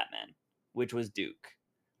mantle of Batman, which was Duke.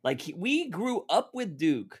 Like we grew up with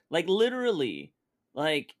Duke, like literally,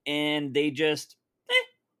 like, and they just,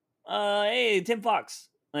 hey, Tim Fox,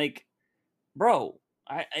 like, bro,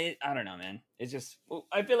 I don't know, man. It's just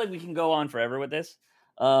I feel like we can go on forever with this.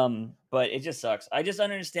 But it just sucks. I just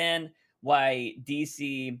understand why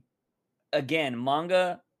DC again,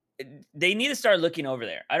 manga they need to start looking over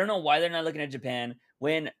there. I don't know why they're not looking at Japan.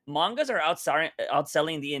 When mangas are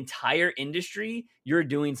outselling the entire industry, you're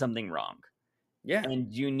doing something wrong. Yeah.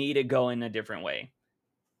 And you need to go in a different way.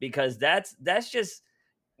 Because that's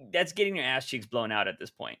getting your ass cheeks blown out at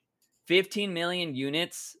this point. 15 million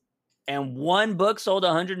units and one book sold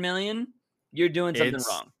 100 million, you're doing something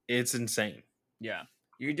wrong. It's insane. Yeah,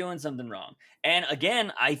 you're doing something wrong. And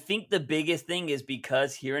again, I think the biggest thing is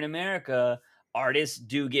because here in America, artists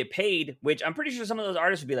do get paid, which I'm pretty sure some of those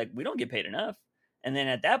artists would be like, we don't get paid enough. And then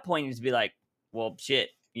at that point, you just be like, well, shit,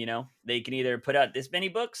 they can either put out this many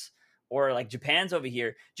books or like Japan's over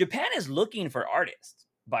here. Japan is looking for artists,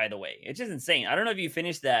 by the way. It's just insane. I don't know if you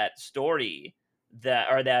finished that story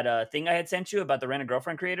that thing I had sent you about the Rent a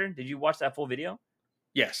Girlfriend creator. Did you watch that full video?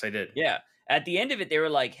 Yes, I did. Yeah. At the end of it, they were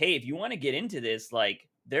like, hey, if you want to get into this, like,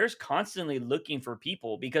 there's constantly looking for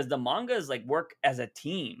people because the mangas like work as a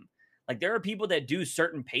team. Like, there are people that do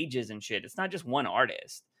certain pages and shit. It's not just one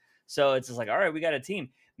artist. So it's just like, all right, we got a team.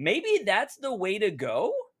 Maybe that's the way to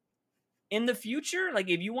go in the future. Like,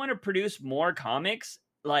 if you want to produce more comics,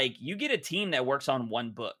 like, you get a team that works on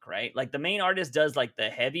one book, right? Like, the main artist does like the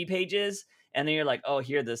heavy pages, and then you're like, oh,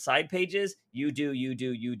 here are the side pages. You do, you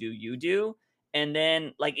do, you do, you do. And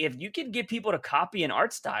then, like, if you could get people to copy an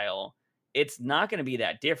art style, it's not going to be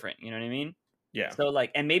that different. You know what I mean? Yeah. So,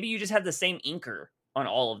 like, and maybe you just have the same inker on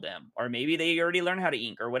all of them, or maybe they already learn how to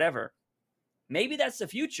ink or whatever. Maybe that's the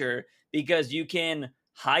future because you can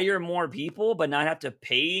hire more people, but not have to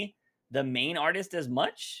pay the main artist as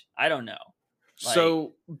much. I don't know. Like,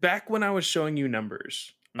 So back when I was showing you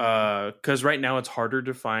numbers, because right now it's harder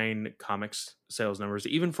to find comics sales numbers,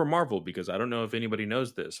 even for Marvel, because I don't know if anybody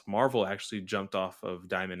knows this. Marvel actually jumped off of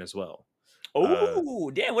Diamond as well. oh,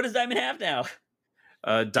 damn! What does Diamond have now?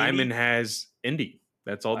 Diamond Indie? has Indie.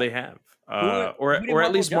 That's all they have. Who Or did at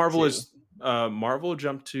Marvel least jump Marvel to? is Marvel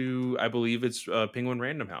jumped to, I believe it's Penguin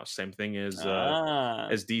Random House. Same thing as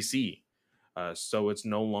DC. So it's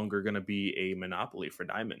no longer going to be a monopoly for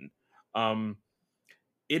Diamond.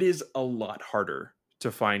 It is a lot harder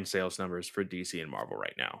to find sales numbers for DC and Marvel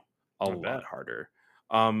right now. A lot harder.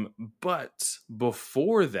 But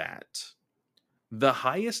before that, the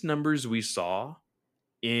highest numbers we saw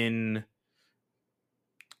in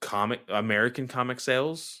American comic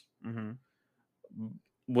sales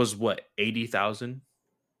was what, 80,000?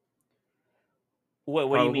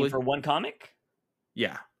 What do you mean for one comic?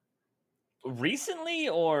 Yeah. Recently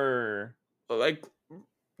or Like,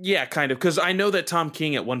 yeah, kind of, because I know that Tom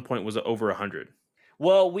King at one point was over 100.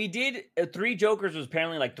 well, we did Three Jokers was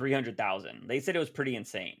apparently like 300,000. They said it was pretty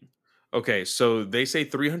insane. Okay, so they say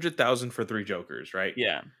 300,000 for Three Jokers, right?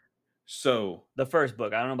 Yeah. So The first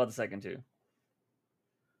book. I don't know about the second two.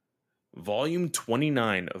 volume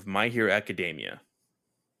 29 of My Hero Academia,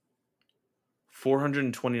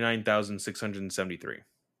 429,673.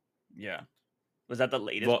 Yeah. Was that the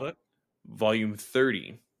latest book? Volume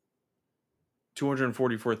 30,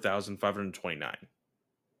 244,529.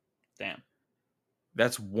 Damn.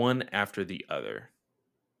 That's one after the other.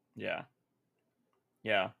 Yeah.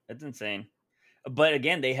 Yeah, it's insane. But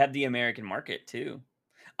again, they have the American market too.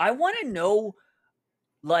 I want to know,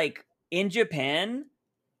 like, in Japan,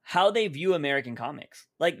 how they view American comics.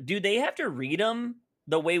 Like, do they have to read them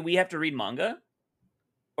the way we have to read manga?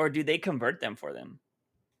 Or do they convert them for them?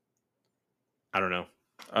 I don't know.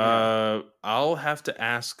 Yeah. I'll have to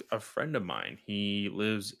ask a friend of mine. He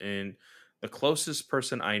lives in The closest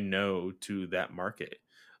person I know to that market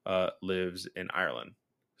lives in Ireland,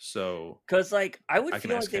 so Because like I would I can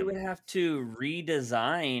feel like ask they him. would have to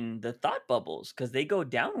redesign the thought bubbles because they go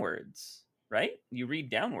downwards, right? You read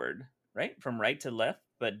downward, right? From right to left,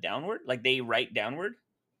 but downward. Like they write downward.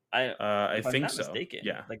 I I if I'm think not so. mistaken,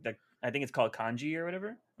 Yeah, like the I think it's called kanji or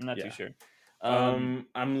whatever. I'm not too yeah. sure. Um,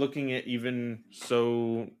 I'm looking at even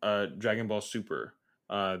so Dragon Ball Super.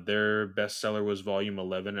 Their bestseller was volume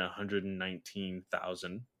 11 at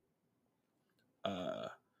 119,000. Uh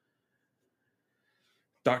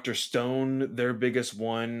Dr. Stone, their biggest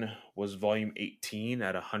one was volume 18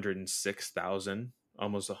 at 106,000,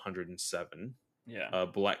 almost 107. yeah.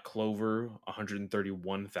 Black Clover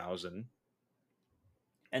 131,000.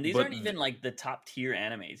 And these But aren't even like the top tier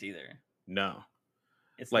animes either. no.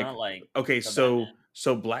 It's Like not like okay, the Batman.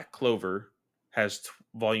 so Black Clover has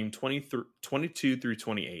volume 22 through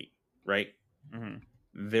 28, right? Hmm.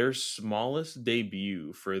 Their smallest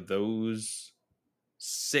debut for those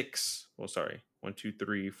six, well, sorry, 1, 2,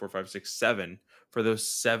 3, 4, 5, 6, 7, for those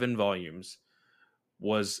 7 volumes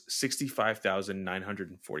was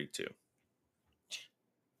 65,942.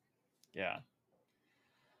 Yeah,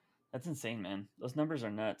 that's insane, man. Those numbers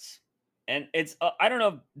are nuts. And it's I don't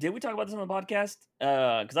know. Did we talk about this on the podcast?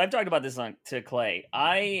 Because I've talked about this on to Clay.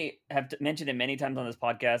 I have mentioned it many times on this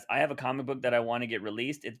podcast. I have a comic book that I want to get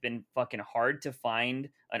released. It's been fucking hard to find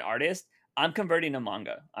an artist. I'm converting to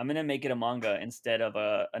manga. I'm gonna make it a manga instead of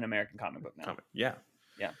an American comic book now. Comic. Yeah.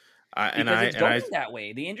 Yeah, I because it's going that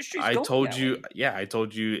way. The industry's I going told that you, way. yeah, I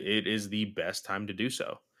told you it is the best time to do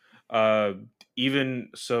so. Even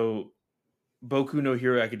so, Boku no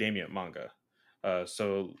Hero Academia manga.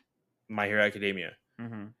 So My Hero Academia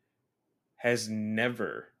Hmm. has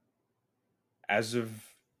never, as of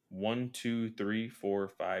 1, 2, 3, 4,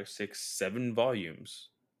 5, 6, 7 volumes,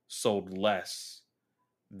 sold less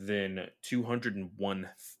than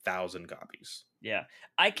 201,000 copies. Yeah,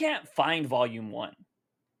 I can't find volume one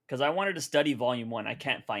because I wanted to study volume one. I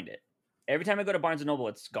can't find it. Every time I go to Barnes and Noble,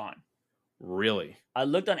 it's gone. Really? I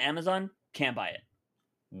looked on Amazon, can't buy it.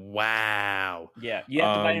 Wow. Yeah, you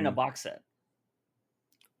have to buy it in a box set.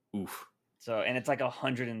 Oof. So, and it's like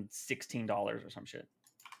 $116 or some shit.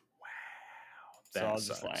 So I That was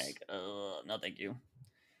just sucks. like, no, thank you.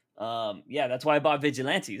 Yeah, that's why I bought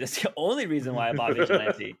Vigilante. That's the only reason why I bought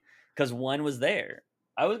Vigilante because one was there.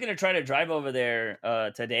 I was gonna try to drive over there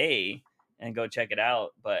today and go check it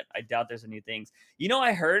out, but I doubt there's any things. You know,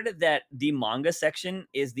 I heard that the manga section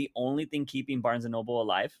is the only thing keeping Barnes and Noble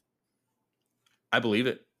alive. I believe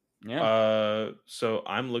it. Yeah, So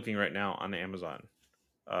I'm looking right now on Amazon.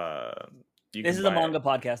 Uh, you this can is a buy manga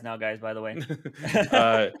podcast now, guys. By the way,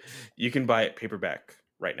 it. You can buy it paperback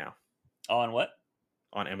right now on what?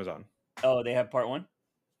 on Amazon. Oh, they have part one.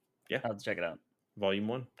 Yeah, I'll have to check it out. volume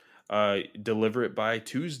 1. Deliver it by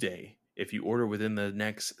Tuesday if you order within the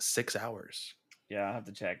next 6 hours. Yeah, I'll have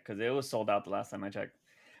to check because it was sold out the last time I checked.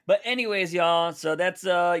 But anyways, y'all, so that's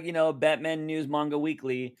Batman News Manga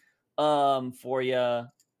Weekly for you.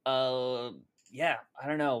 Yeah, I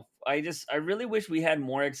don't know. I really wish we had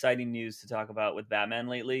more exciting news to talk about with Batman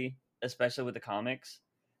lately, especially with the comics.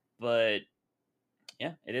 But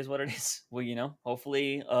yeah, it is what it is. Well,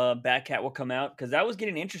 hopefully Batcat will come out because that was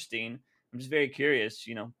getting interesting. I'm just very curious.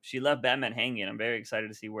 She left Batman hanging. I'm very excited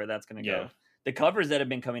to see where that's going to Yeah. go. The covers that have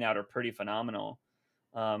been coming out are pretty phenomenal.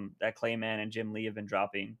 That Clayman and Jim Lee have been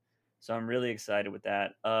dropping, so I'm really excited with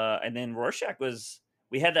that. And then Rorschach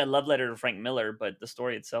we had that love letter to Frank Miller, but the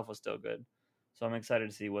story itself was still good. So I'm excited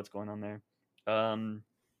to see what's going on there.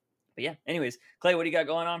 But yeah, anyways, Clay, what do you got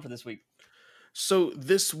going on for this week? So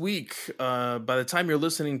this week, by the time you're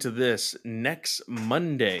listening to this, next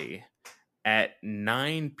Monday at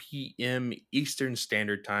 9 p.m. Eastern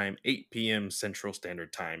Standard Time, 8 p.m. Central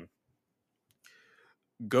Standard Time,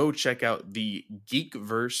 go check out the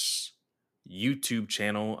Geekverse YouTube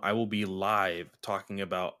channel. I will be live talking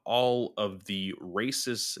about all of the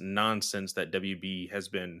racist nonsense that WB has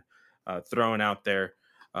been throwing out there.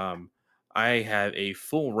 I have a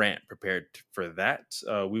full rant prepared for that.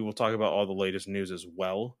 We will talk about all the latest news as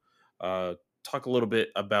well. Talk a little bit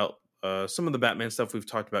about some of the Batman stuff we've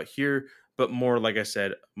talked about here, but more, like I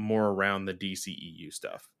said, more around the DCEU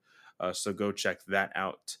stuff. So go check that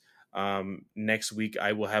out. Next week,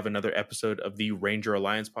 I will have another episode of the Ranger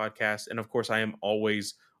Alliance podcast. And of course, I am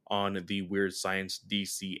always on the Weird Science,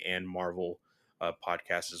 DC, and Marvel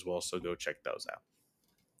podcast as well. So go check those out.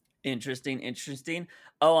 Interesting.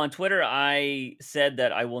 Oh, on Twitter, I said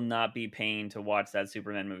that I will not be paying to watch that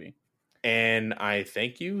Superman movie. And I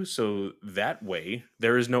thank you. So that way,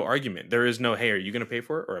 there is no argument. There is no, hey, are you going to pay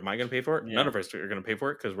for it or am I going to pay for it? Yeah. None of us are going to pay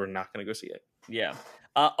for it because we're not going to go see it. Yeah.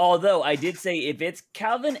 Although I did say if it's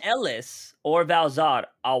Calvin Ellis or Val Zod,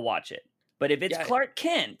 I'll watch it. But if it's Clark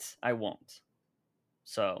Kent, I won't.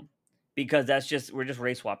 So, because we're just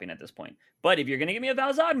race swapping at this point. But if you're going to give me a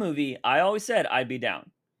Val Zod movie, I always said I'd be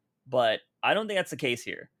down. But I don't think that's the case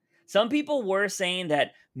here. Some people were saying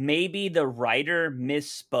that maybe the writer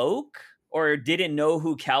misspoke or didn't know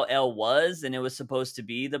who Kal-El was, and it was supposed to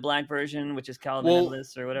be the black version, which is Calvin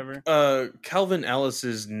Ellis or whatever. Calvin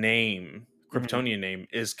Ellis's name, Kryptonian name,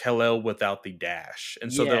 is Kal-El without the dash.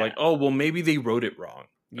 And so they're like, oh, well, maybe they wrote it wrong.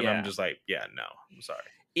 And I'm just like, yeah, no, I'm sorry.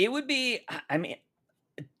 It would be, I mean,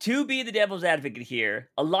 to be the devil's advocate here,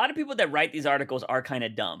 a lot of people that write these articles are kind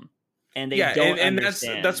of dumb. And they don't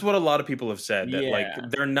understand. That's what a lot of people have said, that like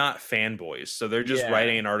they're not fanboys, so they're just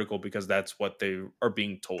writing an article because that's what they are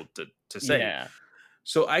being told to say. Yeah.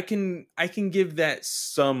 So I can give that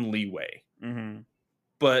some leeway,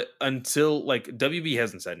 but until like WB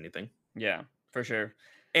hasn't said anything. Yeah, for sure.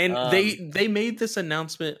 And they made this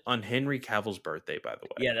announcement on Henry Cavill's birthday, by the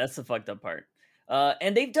way. Yeah, that's the fucked up part.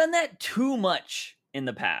 And they've done that too much in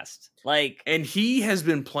the past. Like, and he has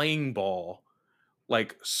been playing ball.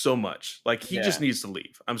 Like so much, like he just needs to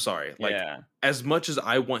leave. I'm sorry. Like as much as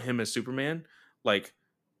I want him as Superman, like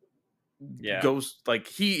goes like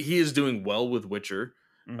he is doing well with Witcher.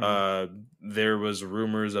 There was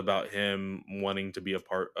rumors about him wanting to be a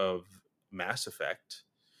part of Mass Effect.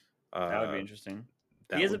 That would be interesting.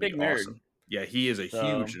 He is a big nerd. Awesome. Yeah, he is a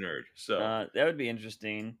huge nerd. So that would be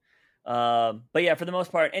interesting. But yeah, for the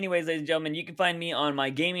most part, anyways, ladies and gentlemen, you can find me on my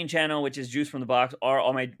gaming channel, which is Juice from the Box, or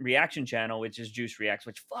on my reaction channel, which is Juice Reacts,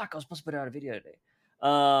 which I was supposed to put out a video today.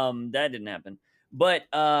 That didn't happen. But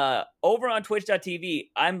over on twitch.tv,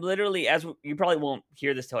 I'm literally, as you probably won't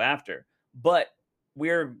hear this till after, but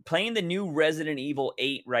we're playing the new Resident Evil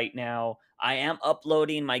 8 right now. I am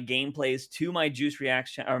uploading my gameplays to my Juice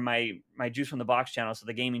Reacts or my Juice from the Box channel, so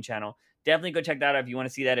the gaming channel. Definitely go check that out if you want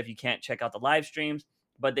to see that, if you can't check out the live streams.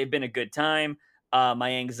 But they've been a good time.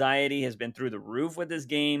 My anxiety has been through the roof with this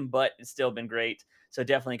game, but it's still been great. So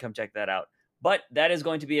definitely come check that out. But that is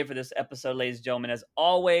going to be it for this episode, ladies and gentlemen. As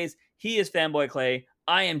always, he is Fanboy Clay.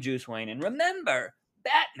 I am Juice Wayne. And remember,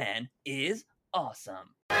 Batman is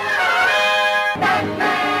awesome.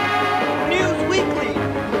 News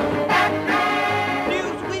Weekly.